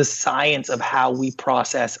because the science of how we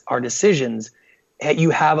process our decisions,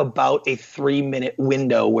 you have about a 3-minute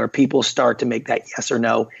window where people start to make that yes or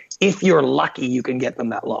no. If you're lucky, you can get them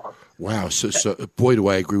that long. Wow. So boy, do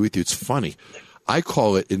I agree with you. It's funny. I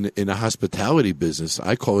call it in a hospitality business,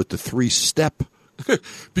 I call it the 3-step.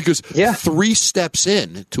 Because 3 steps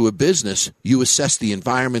in to a business, you assess the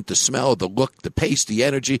environment, the smell, the look, the pace, the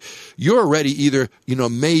energy. You're already either,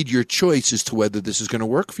 made your choice as to whether this is going to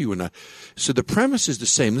work for you or not. So the premise is the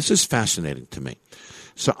same. This is fascinating to me.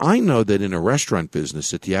 So I know that in a restaurant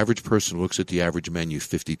business, that the average person looks at the average menu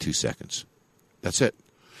 52 seconds. That's it.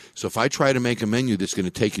 So if I try to make a menu that's going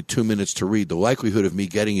to take you 2 minutes to read, the likelihood of me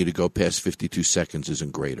getting you to go past 52 seconds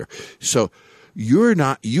isn't greater. So you and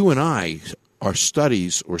I are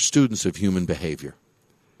studies or students of human behavior.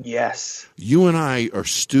 Yes. You and I are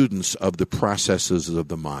students of the processes of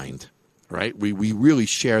the mind, right? We really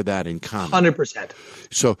share that in common. 100%.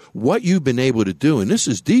 So what you've been able to do, and this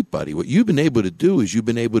is deep, buddy, what you've been able to do is you've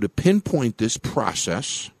been able to pinpoint this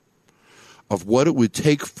process of what it would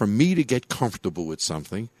take for me to get comfortable with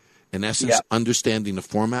something. In essence, understanding the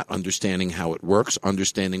format, understanding how it works,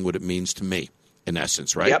 understanding what it means to me, in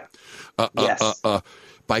essence, right? Yep. Yes.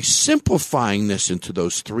 By simplifying this into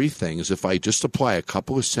those 3 things, if I just apply a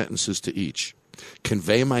couple of sentences to each,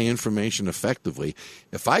 convey my information effectively,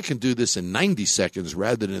 if I can do this in 90 seconds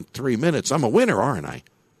rather than 3 minutes, I'm a winner, aren't I?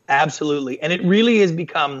 Absolutely. And it really has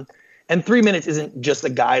become, and 3 minutes isn't just a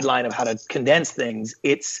guideline of how to condense things.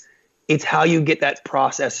 It's how you get that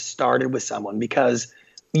process started with someone, because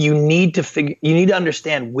you need to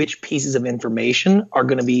understand which pieces of information are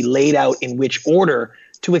going to be laid out in which order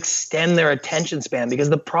to extend their attention span. Because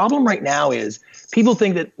the problem right now is people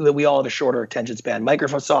think that we all have a shorter attention span.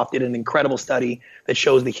 Microsoft did an incredible study that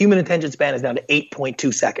shows the human attention span is down to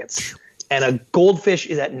 8.2 seconds. and a goldfish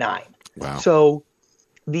is at 9. Wow. So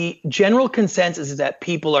the general consensus is that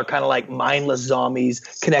people are kind of like mindless zombies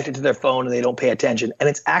connected to their phone and they don't pay attention. And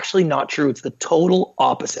it's actually not true. It's the total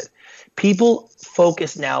opposite. People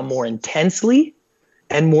focus now more intensely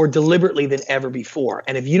and more deliberately than ever before.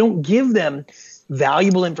 And if you don't give them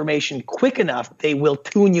valuable information quick enough, they will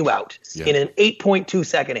tune you out in an 8.2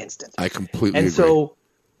 second instant. I completely agree. And so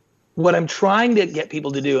what I'm trying to get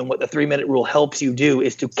people to do, and what the 3-minute rule helps you do,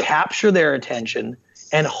 is to capture their attention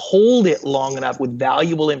and hold it long enough with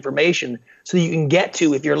valuable information so that you can get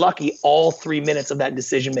to, if you're lucky, all 3 minutes of that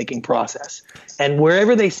decision-making process. And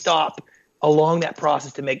wherever they stop along that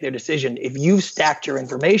process to make their decision, if you've stacked your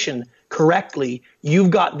information correctly, you've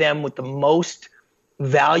got them with the most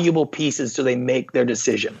valuable pieces so they make their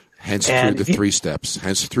decision. Hence through the 3 steps.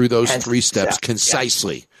 Hence through those 3 steps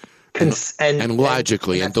concisely and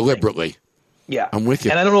logically and deliberately. Yeah. I'm with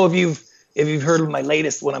you. And I don't know if you've heard of my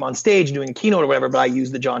latest when I'm on stage doing a keynote or whatever, but I use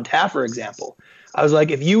the John Taffer example. I was like,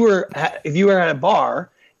 if you were at a bar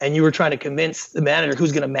and you were trying to convince the manager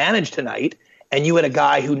who's going to manage tonight, and you had a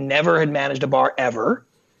guy who never had managed a bar ever,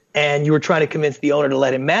 and you were trying to convince the owner to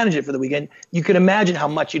let him manage it for the weekend, you can imagine how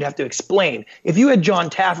much you'd have to explain. If you had John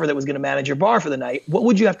Taffer that was going to manage your bar for the night, what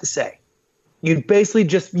would you have to say? You'd basically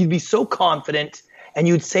you'd be so confident, and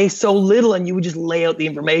you'd say so little, and you would just lay out the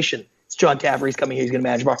information. It's John Taffer, he's coming here, he's going to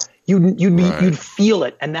manage a bar. You'd feel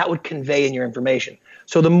it, and that would convey in your information.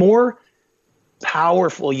 So the more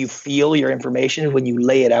powerful you feel your information when you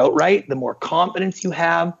lay it out right, the more confidence you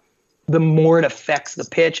have, the more it affects the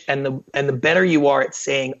pitch, and the better you are at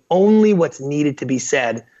saying only what's needed to be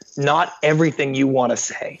said, not everything you want to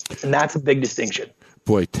say. And that's a big distinction.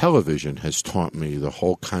 Boy, television has taught me the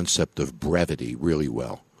whole concept of brevity really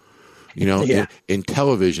well. You know, in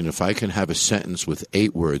television, if I can have a sentence with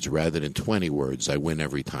 8 words rather than 20 words, I win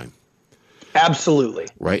every time. Absolutely.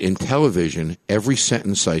 Right? In television, every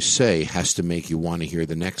sentence I say has to make you want to hear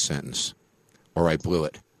the next sentence, or I blew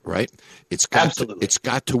it. Right? It's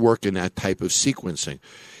got to work in that type of sequencing.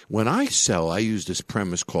 When I sell, I use this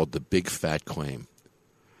premise called the big fat claim.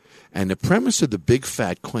 And the premise of the big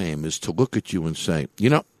fat claim is to look at you and say, you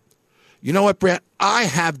know what, Brant? I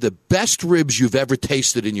have the best ribs you've ever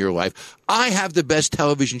tasted in your life. I have the best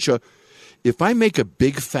television show. If I make a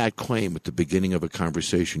big fat claim at the beginning of a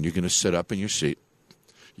conversation, you're going to sit up in your seat.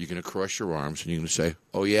 You're going to cross your arms and you're going to say,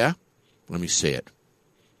 oh, yeah? Let me say it.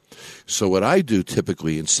 So what I do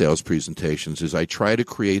typically in sales presentations is I try to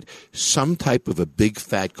create some type of a big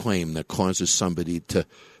fat claim that causes somebody to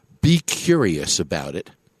be curious about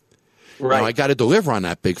it. Right. Now, I got to deliver on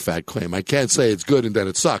that big fat claim. I can't say it's good and then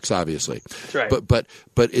it sucks, obviously. That's right. But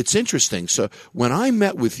it's interesting. So when I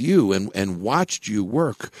met with you and watched you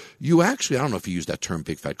work, you actually, I don't know if you use that term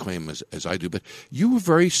big fat claim as I do, but you were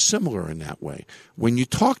very similar in that way. When you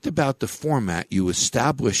talked about the format, you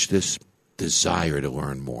established this desire to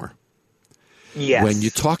learn more. Yes. When you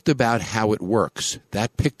talked about how it works,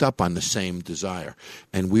 that picked up on the same desire.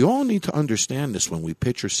 And we all need to understand this when we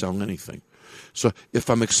pitch or sell anything. So if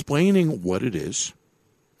I'm explaining what it is,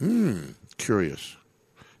 curious.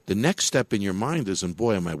 The next step in your mind is, and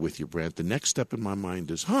boy, am I with you, Brant, the next step in my mind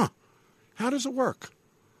is, how does it work?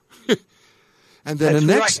 And then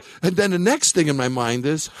the next thing in my mind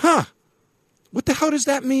is, what the hell does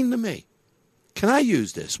that mean to me? Can I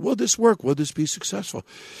use this? Will this work? Will this be successful?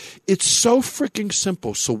 It's so freaking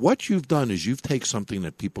simple. So what you've done is you've taken something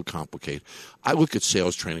that people complicate. I look at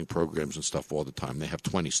sales training programs and stuff all the time. They have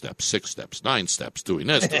 20 steps, 6 steps, 9 steps, doing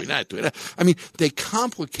this, doing that, doing that. I mean, they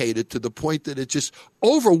complicate it to the point that it's just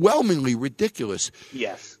overwhelmingly ridiculous.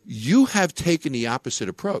 Yes. You have taken the opposite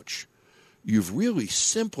approach. You've really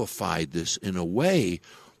simplified this in a way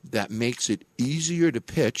that makes it easier to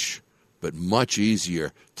pitch, but much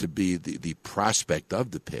easier to be the prospect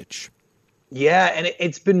of the pitch. Yeah, and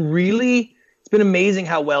it's been amazing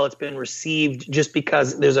how well it's been received, just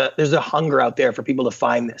because there's a hunger out there for people to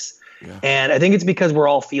find this. Yeah. And I think it's because we're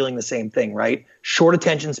all feeling the same thing, right? Short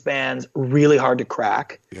attention spans, really hard to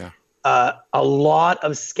crack. Yeah. A lot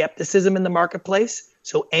of skepticism in the marketplace.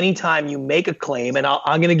 So anytime you make a claim, and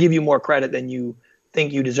I'm going to give you more credit than you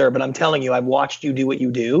think you deserve, but I'm telling you, I've watched you do what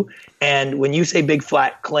you do. And when you say big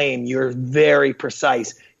flat claim, you're very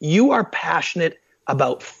precise. You are passionate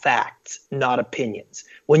about facts, not opinions.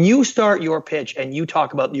 When you start your pitch and you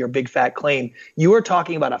talk about your big fat claim, you are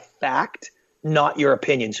talking about a fact, not your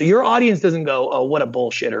opinion. So your audience doesn't go, oh, what a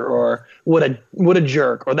bullshitter, or what a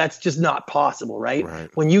jerk, or that's just not possible, right?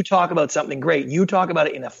 When you talk about something great, you talk about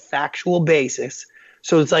it in a factual basis.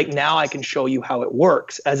 So it's like, now I can show you how it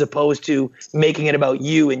works, as opposed to making it about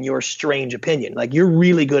you and your strange opinion. Like, you're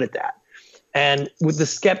really good at that. And with the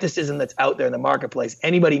skepticism that's out there in the marketplace,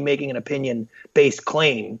 anybody making an opinion-based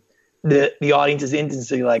claim, the audience is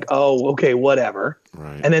instantly like, oh, okay, whatever.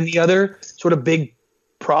 Right. And then the other sort of big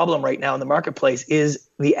problem right now in the marketplace is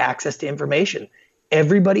the access to information.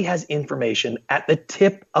 Everybody has information at the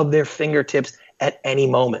tip of their fingertips at any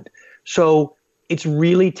moment. So it's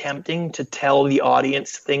really tempting to tell the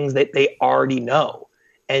audience things that they already know.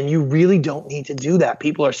 And you really don't need to do that.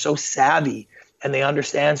 People are so savvy and they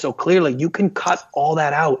understand so clearly. You can cut all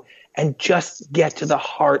that out and just get to the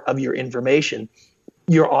heart of your information.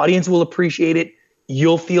 Your audience will appreciate it.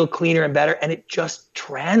 You'll feel cleaner and better, and it just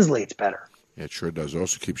translates better. Yeah, it sure does. It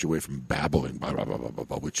also keeps you away from babbling, blah, blah, blah, blah, blah,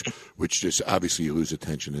 blah, which just obviously you lose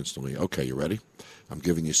attention instantly. Okay, you ready? I'm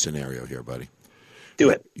giving you a scenario here, buddy. Do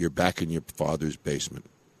it. You're back in your father's basement.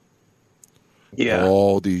 Yeah.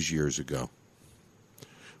 All these years ago.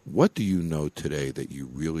 What do you know today that you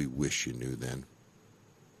really wish you knew then?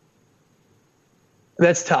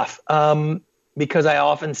 That's tough. Because I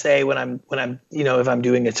often say when I'm, if I'm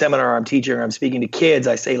doing a seminar, I'm teaching, or I'm speaking to kids,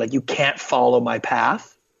 I say, like, you can't follow my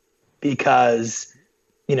path because,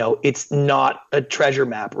 it's not a treasure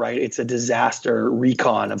map, right? It's a disaster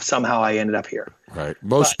recon of somehow I ended up here. Right.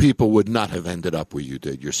 Most people would not have ended up where you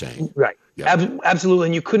did, you're saying. Right. Yeah. Absolutely.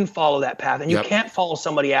 And you couldn't follow that path. And you Yep. can't follow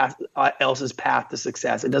somebody else's path to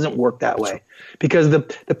success. It doesn't work that way because the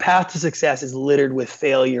path to success is littered with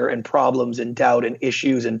failure and problems and doubt and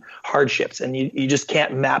issues and hardships. And you just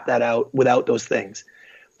can't map that out without those things.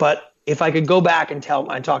 But if I could go back and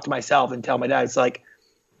talk to myself and tell my dad, it's like,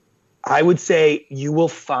 I would say you will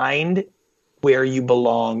find where you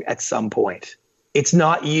belong at some point. It's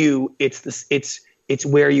not you. It's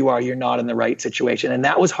where you are. You're not in the right situation. And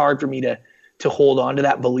that was hard for me to hold on to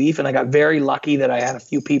that belief. And I got very lucky that I had a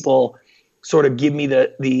few people sort of give me the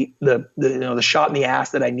shot in the ass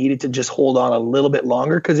that I needed to just hold on a little bit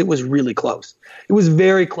longer, because it was really close. It was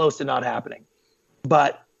very close to not happening.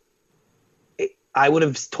 But I would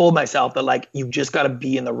have told myself that, like, you've just got to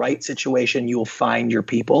be in the right situation. You will find your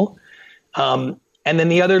people. And then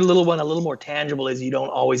the other little one, a little more tangible, is you don't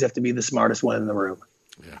always have to be the smartest one in the room.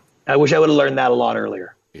 Yeah. I wish I would have learned that a lot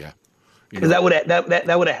earlier. Yeah. Because that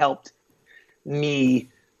would have helped me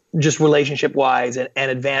just relationship wise and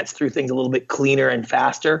advance through things a little bit cleaner and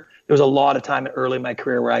faster. There was a lot of time early in my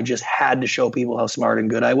career where I just had to show people how smart and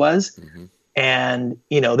good I was. Mm-hmm. And,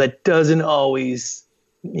 that doesn't always,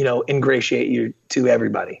 ingratiate you to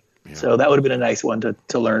everybody. Yeah. So that would have been a nice one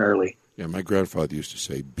to learn early. Yeah, my grandfather used to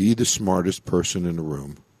say, be the smartest person in the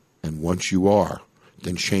room. And once you are,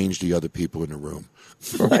 then change the other people in the room.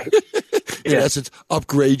 Right. In essence,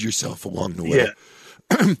 upgrade yourself along the way.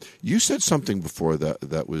 Yeah. You said something before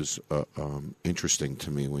that was interesting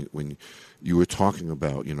to me when you were talking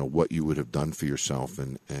about, what you would have done for yourself,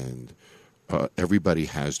 and everybody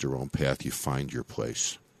has their own path. You find your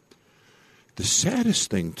place. The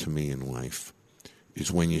saddest thing to me in life is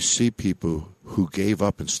when you see people who gave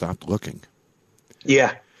up and stopped looking.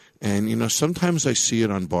 Yeah. And, sometimes I see it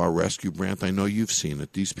on Bar Rescue, Brant. I know you've seen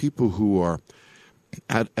it. These people who are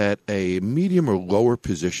at a medium or lower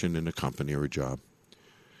position in a company or a job,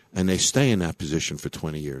 and they stay in that position for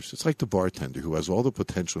 20 years. It's like the bartender who has all the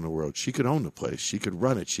potential in the world. She could own the place. She could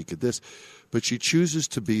run it. She could this. But she chooses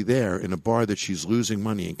to be there in a bar that she's losing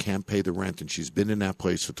money and can't pay the rent, and she's been in that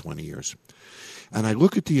place for 20 years. And I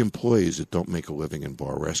look at the employees that don't make a living in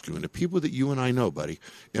Bar Rescue, and the people that you and I know, buddy,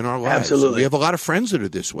 in our lives. Absolutely. We have a lot of friends that are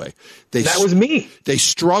this way. That was me. They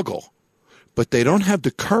struggle, but they don't have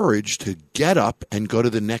the courage to get up and go to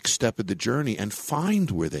the next step of the journey and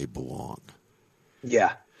find where they belong.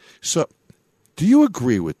 Yeah. So, do you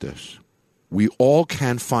agree with this? We all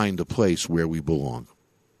can find a place where we belong.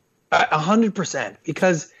 100%,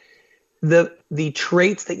 because the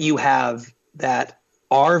traits that you have that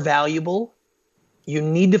are valuable, you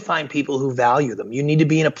need to find people who value them. You need to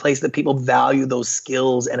be in a place that people value those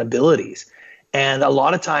skills and abilities. And a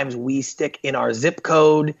lot of times we stick in our zip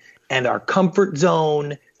code and our comfort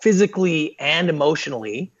zone physically and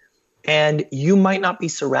emotionally. And you might not be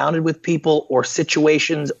surrounded with people or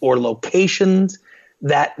situations or locations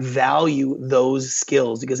that value those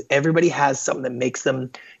skills, because everybody has something that makes them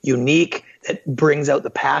unique, that brings out the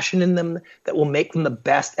passion in them, that will make them the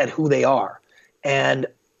best at who they are. And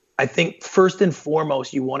I think first and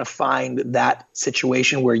foremost, you want to find that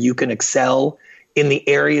situation where you can excel in the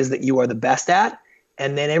areas that you are the best at.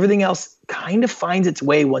 And then everything else kind of finds its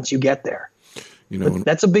way once you get there. But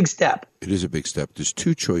that's a big step. It is a big step. There's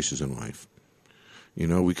two choices in life.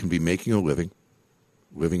 We can be making a living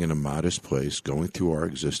in a modest place, going through our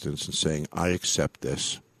existence and saying, I accept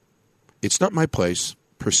this. It's not my place,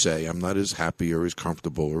 per se. I'm not as happy or as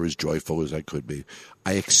comfortable or as joyful as I could be.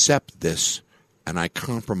 I accept this, and I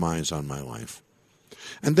compromise on my life.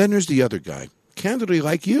 And then there's the other guy, candidly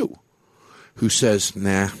like you, who says,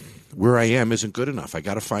 nah, where I am isn't good enough. I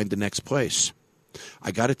got to find the next place.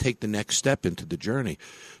 I got to take the next step into the journey.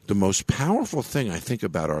 The most powerful thing I think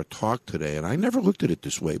about our talk today, and I never looked at it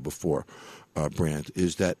this way before, Brant,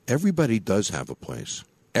 is that everybody does have a place.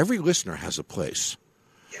 Every listener has a place.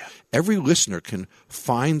 Yeah. Every listener can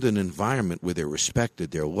find an environment where they're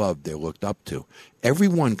respected, they're loved, they're looked up to.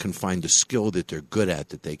 Everyone can find a skill that they're good at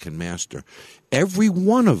that they can master. Every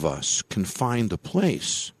one of us can find a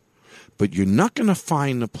place, but you're not going to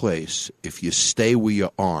find a place if you stay where you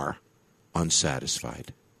are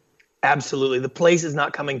unsatisfied. Absolutely. The place is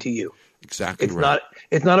not coming to you. Exactly it's right.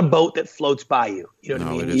 It's not a boat that floats by you. You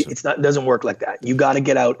know what I mean? It doesn't work like that. You got to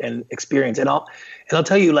get out and experience. And I'll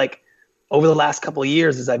tell you, like, over the last couple of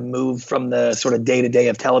years, as I've moved from the sort of day-to-day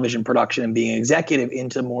of television production and being an executive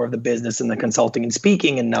into more of the business and the consulting and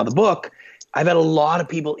speaking and now the book, I've had a lot of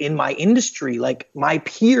people in my industry, like my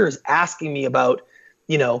peers, asking me about,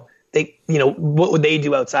 what would they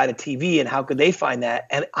do outside of TV and how could they find that?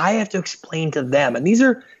 And I have to explain to them. And these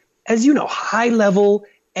are, as you know, high-level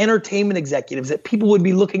entertainment executives that people would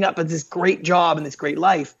be looking up at this great job and this great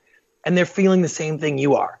life. And they're feeling the same thing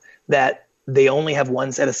you are, that they only have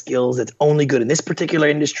one set of skills that's only good in this particular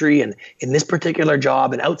industry and in this particular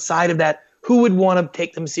job. And outside of that, who would want to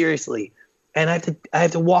take them seriously? And I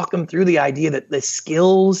have to walk them through the idea that the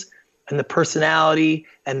skills and the personality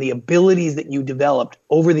and the abilities that you developed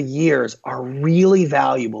over the years are really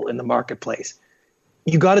valuable in the marketplace.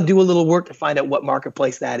 You got to do a little work to find out what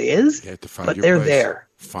marketplace that is, You have to find but your they're place. there.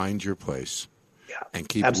 Find your place. Yeah, and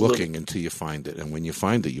keep absolutely. looking until you find it. And when you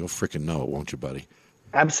find it, you'll freaking know it, won't you, buddy?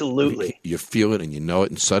 Absolutely. You feel it and you know it,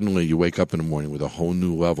 and suddenly you wake up in the morning with a whole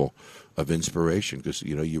new level of inspiration because,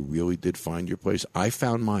 you really did find your place. I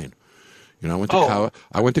found mine. I went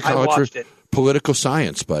to college for political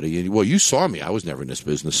science, buddy. And, well, you saw me. I was never in this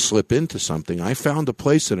business. Slip into something. I found a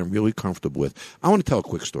place that I'm really comfortable with. I want to tell a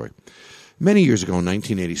quick story. Many years ago, in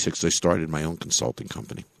 1986, I started my own consulting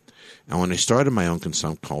company. And when I started my own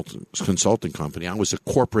consulting company, I was a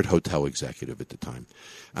corporate hotel executive at the time.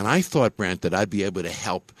 And I thought, Brant, that I'd be able to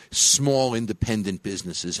help small independent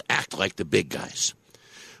businesses act like the big guys.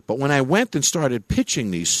 But when I went and started pitching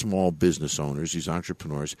these small business owners, these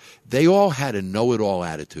entrepreneurs, they all had a know-it-all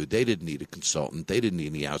attitude. They didn't need a consultant. They didn't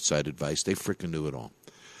need any outside advice. They freaking knew it all.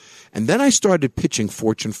 And then I started pitching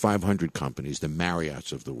Fortune 500 companies, the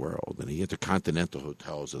Marriotts of the world, and the Intercontinental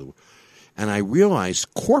Hotels of the world. And I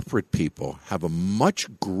realized corporate people have a much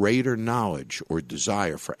greater knowledge or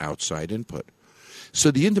desire for outside input.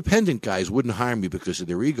 So the independent guys wouldn't hire me because of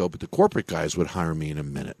their ego, but the corporate guys would hire me in a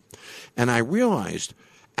minute. And I realized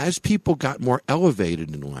as people got more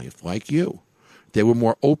elevated in life, like you, they were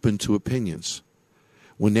more open to opinions.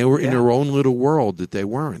 When they were in their own little world that they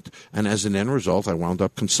weren't. And as an end result, I wound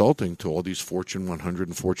up consulting to all these Fortune 100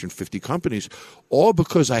 and Fortune 50 companies, all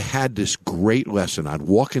because I had this great lesson. I'd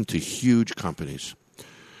walk into huge companies.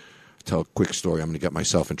 Tell a quick story. I'm going to get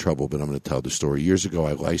myself in trouble, but I'm going to tell the story. Years ago,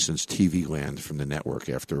 I licensed TV Land from the network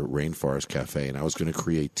after Rainforest Cafe, and I was going to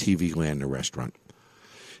create TV Land, the restaurant.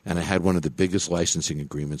 And I had one of the biggest licensing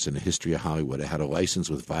agreements in the history of Hollywood. I had a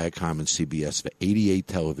license with Viacom and CBS for 88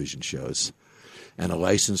 television shows, and a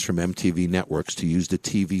license from MTV Networks to use the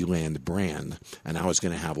TV Land brand. And I was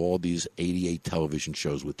going to have all these 88 television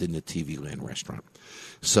shows within the TV Land restaurant.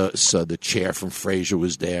 So the chair from Frasier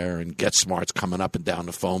was there, and Get Smart's coming up and down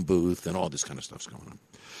the phone booth, and all this kind of stuff's going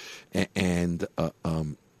on. And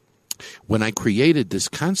when I created this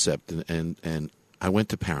concept, and I went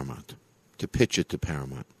to Paramount to pitch it to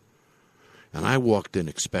Paramount, and I walked in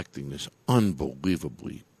expecting this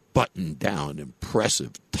unbelievably buttoned down,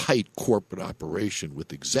 impressive, tight corporate operation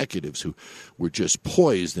with executives who were just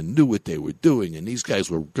poised and knew what they were doing. And these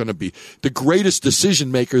guys were going to be the greatest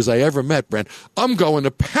decision makers I ever met, Brent. I'm going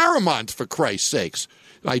to Paramount, for Christ's sakes.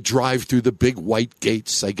 I drive through the big white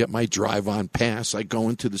gates. I get my drive-on pass. I go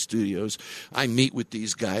into the studios. I meet with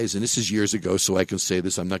these guys. And this is years ago, so I can say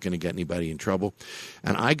this. I'm not going to get anybody in trouble.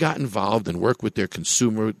 And I got involved and worked with their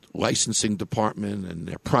consumer licensing department and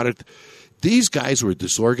their product. These guys were a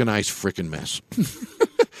disorganized frickin' mess.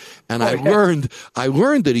 And I learned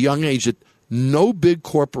at a young age that no big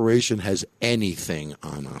corporation has anything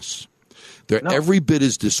on us. They're every bit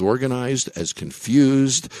as disorganized, as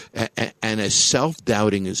confused, and as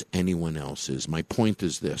self-doubting as anyone else is. My point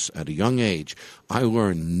is this. At a young age, I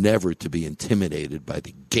learned never to be intimidated by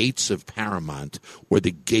the gates of Paramount or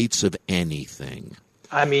the gates of anything.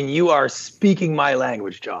 I mean, you are speaking my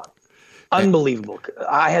language, John. Unbelievable.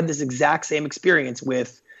 I had this exact same experience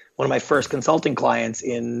with one of my first consulting clients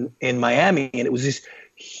in Miami, and it was this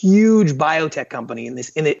huge biotech company in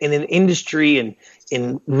an industry and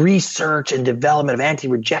in research and development of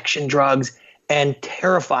anti-rejection drugs, and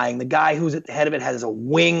terrifying. The guy who's at the head of it has a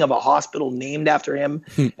wing of a hospital named after him.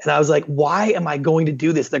 And I was like, why am I going to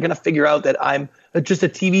do this? They're going to figure out that I'm just a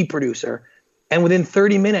TV producer. And within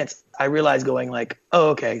 30 minutes, I realized going like,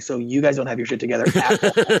 oh, okay, so you guys don't have your shit together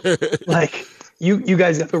at all. Like, you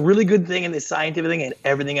guys have a really good thing in this scientific thing and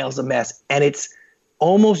everything else a mess. And it's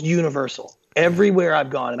almost universal everywhere I've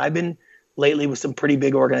gone. And I've been lately with some pretty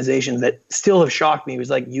big organizations that still have shocked me. It was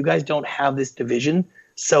like, you guys don't have this division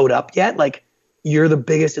sewed up yet. Like, you're the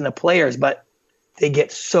biggest in the players, but they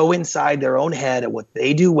get so inside their own head at what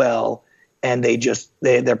they do well, and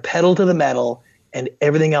they're pedal to the metal, and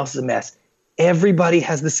everything else is a mess. Everybody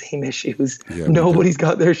has the same issues. Yeah, nobody's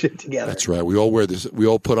got their shit together. That's right. We all wear this. We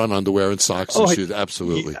all put on underwear and socks and shoes.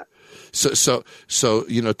 Absolutely. Yeah. So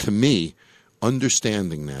to me,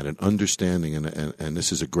 understanding that and understanding, and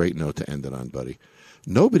this is a great note to end it on, buddy.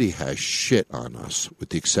 Nobody has shit on us with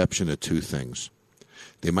the exception of two things.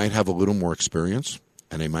 They might have a little more experience,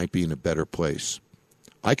 and they might be in a better place.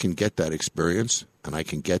 I can get that experience, and I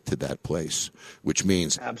can get to that place, which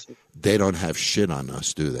means they don't have shit on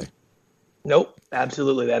us, do they? Nope,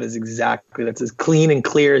 absolutely. That's as clean and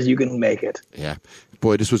clear as you can make it. Yeah.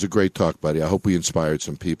 Boy, this was a great talk, buddy. I hope we inspired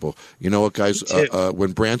some people. You know what, guys?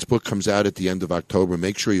 When Brant's book comes out at the end of October,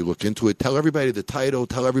 make sure you look into it. Tell everybody the title.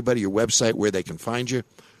 Tell everybody your website, where they can find you.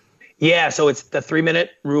 Yeah, so it's The 3-Minute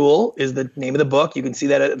Rule is the name of the book. You can see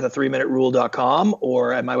that at the3minuterule.com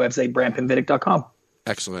or at my website, brantpinvidic.com.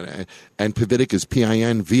 Excellent. And Pinvidic is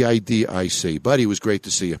Pinvidic. Buddy, it was great to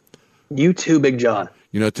see you. You too, Big John.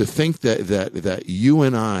 You know, to think that you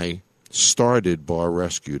and I started Bar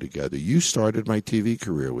Rescue together. You started my TV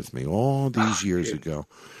career with me all these years ago.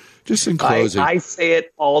 Just in closing. I say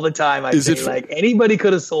it all the time. I say, like, anybody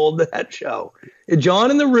could have sold that show. John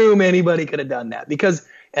in the Room, anybody could have done that. Because,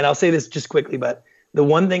 and I'll say this just quickly, but the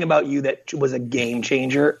one thing about you that was a game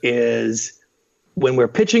changer is when we're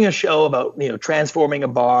pitching a show about, transforming a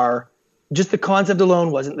bar, just the concept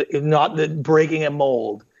alone wasn't not the breaking a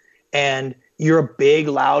mold. And you're a big,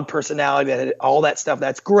 loud personality that all that stuff.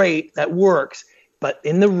 That's great. That works. But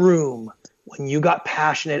in the room, when you got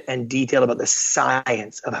passionate and detailed about the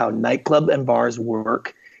science of how nightclub and bars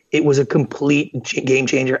work, it was a complete game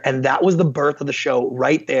changer. And that was the birth of the show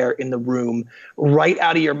right there in the room, right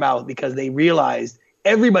out of your mouth, because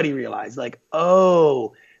everybody realized, like,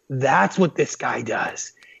 oh, that's what this guy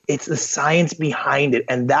does. It's the science behind it.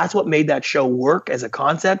 And that's what made that show work as a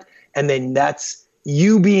concept. And then that's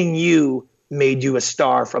you being you made you a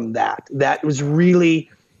star from that. That was really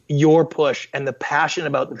your push, and the passion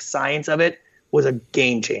about the science of it was a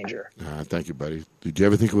game changer. Thank you, buddy. Did you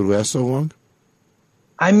ever think it would last so long?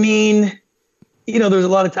 I mean, there's a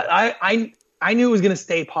lot of time. I knew it was going to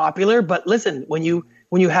stay popular, but listen, when you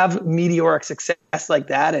have meteoric success like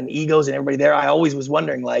that and egos and everybody there, I always was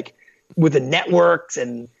wondering, like, with the networks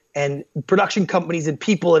and production companies and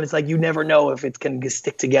people, and it's like you never know if it's going to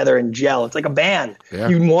stick together and gel. It's like a band. Yeah.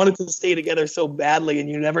 You want it to stay together so badly, and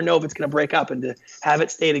you never know if it's going to break up. And to have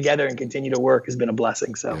it stay together and continue to work has been a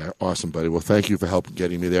blessing. So yeah, awesome, buddy. Well, thank you for helping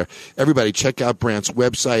getting me there. Everybody, check out Brant's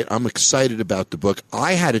website. I'm excited about the book.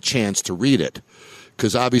 I had a chance to read it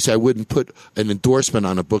because obviously I wouldn't put an endorsement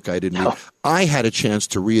on a book I didn't read. I had a chance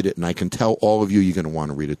to read it, and I can tell all of you you're going to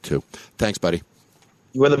want to read it too. Thanks, buddy.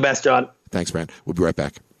 You are the best, John. Thanks, Brant. We'll be right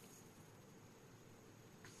back.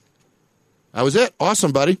 That was it.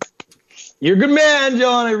 Awesome, buddy. You're a good man,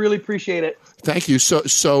 John. I really appreciate it. Thank you.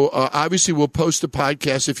 So obviously we'll post the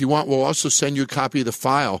podcast if you want. We'll also send you a copy of the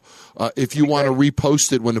file. If you want to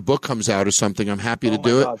repost it when the book comes out or something, I'm happy to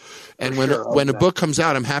do it. And when the book comes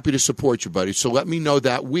out, I'm happy to support you, buddy. So let me know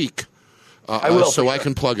that week. I will. So I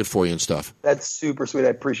can plug it for you and stuff. That's super sweet. I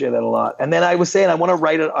appreciate that a lot. And then I was saying I want to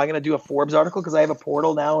write it. I'm going to do a Forbes article because I have a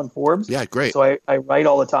portal now in Forbes. Yeah, great. So I write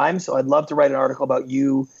all the time. So I'd love to write an article about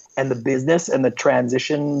you and the business and the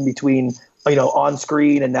transition between, on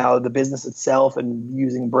screen and now the business itself and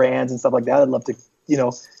using brands and stuff like that. I'd love to,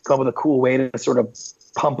 come up with a cool way to sort of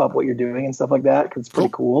pump up what you're doing and stuff like that because it's pretty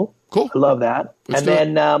cool. Cool. I love that.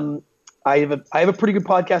 I have a pretty good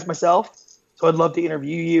podcast myself. So I'd love to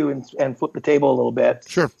interview you and flip the table a little bit.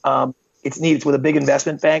 Sure. It's neat. It's with a big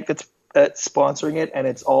investment bank that's sponsoring it, and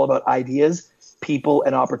it's all about ideas, people,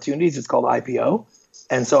 and opportunities. It's called IPO.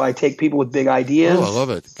 And so I take people with big ideas. Oh, I love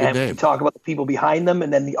it. Good name. Talk about the people behind them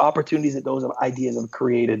and then the opportunities that those ideas have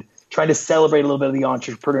created. Trying to celebrate a little bit of the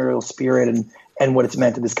entrepreneurial spirit and what it's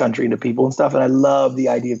meant to this country and to people and stuff. And I love the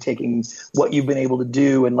idea of taking what you've been able to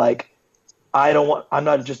do and like I'm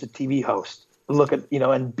not just a TV host. Look at,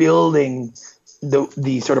 and building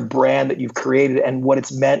the sort of brand that you've created and what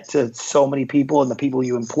it's meant to so many people and the people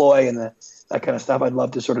you employ and that kind of stuff. I'd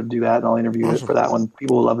love to sort of do that, and I'll interview you for that one.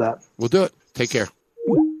 People will love that. We'll do it. Take care.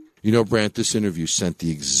 Brant, this interview sent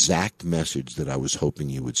the exact message that I was hoping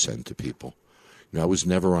you would send to people. I was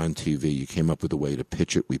never on TV. You came up with a way to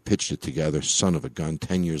pitch it. We pitched it together. Son of a gun.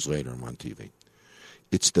 10 years later, I'm on TV.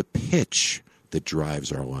 It's the pitch that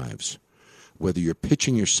drives our lives. Whether you're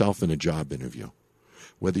pitching yourself in a job interview,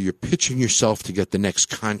 whether you're pitching yourself to get the next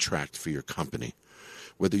contract for your company,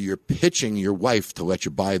 whether you're pitching your wife to let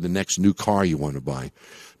you buy the next new car you want to buy,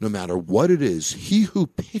 no matter what it is, he who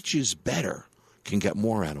pitches better can get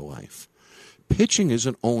more out of life. Pitching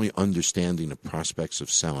isn't only understanding the prospects of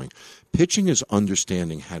selling. Pitching is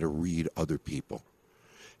understanding how to read other people,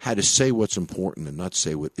 how to say what's important and not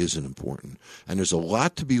say what isn't important. And there's a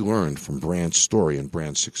lot to be learned from Brand's story and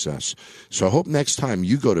Brand's success. So I hope next time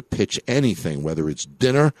you go to pitch anything, whether it's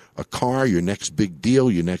dinner, a car, your next big deal,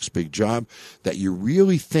 your next big job, that you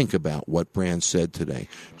really think about what Brand said today.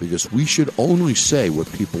 Because we should only say what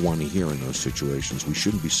people want to hear in those situations. We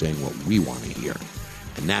shouldn't be saying what we want to hear.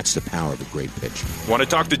 And that's the power of a great pitch. Want to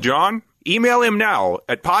talk to John? Email him now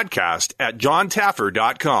at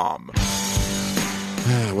podcast@johntaffer.com.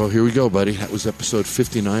 Well, here we go, buddy. That was episode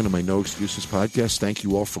 59 of my No Excuses podcast. Thank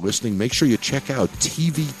you all for listening. Make sure you check out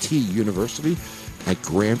TVT University at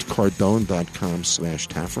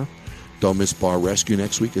grantcardone.com/Taffer. Don't miss Bar Rescue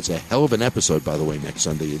next week. It's a hell of an episode, by the way, next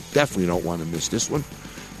Sunday. You definitely don't want to miss this one.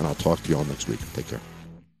 And I'll talk to you all next week. Take care.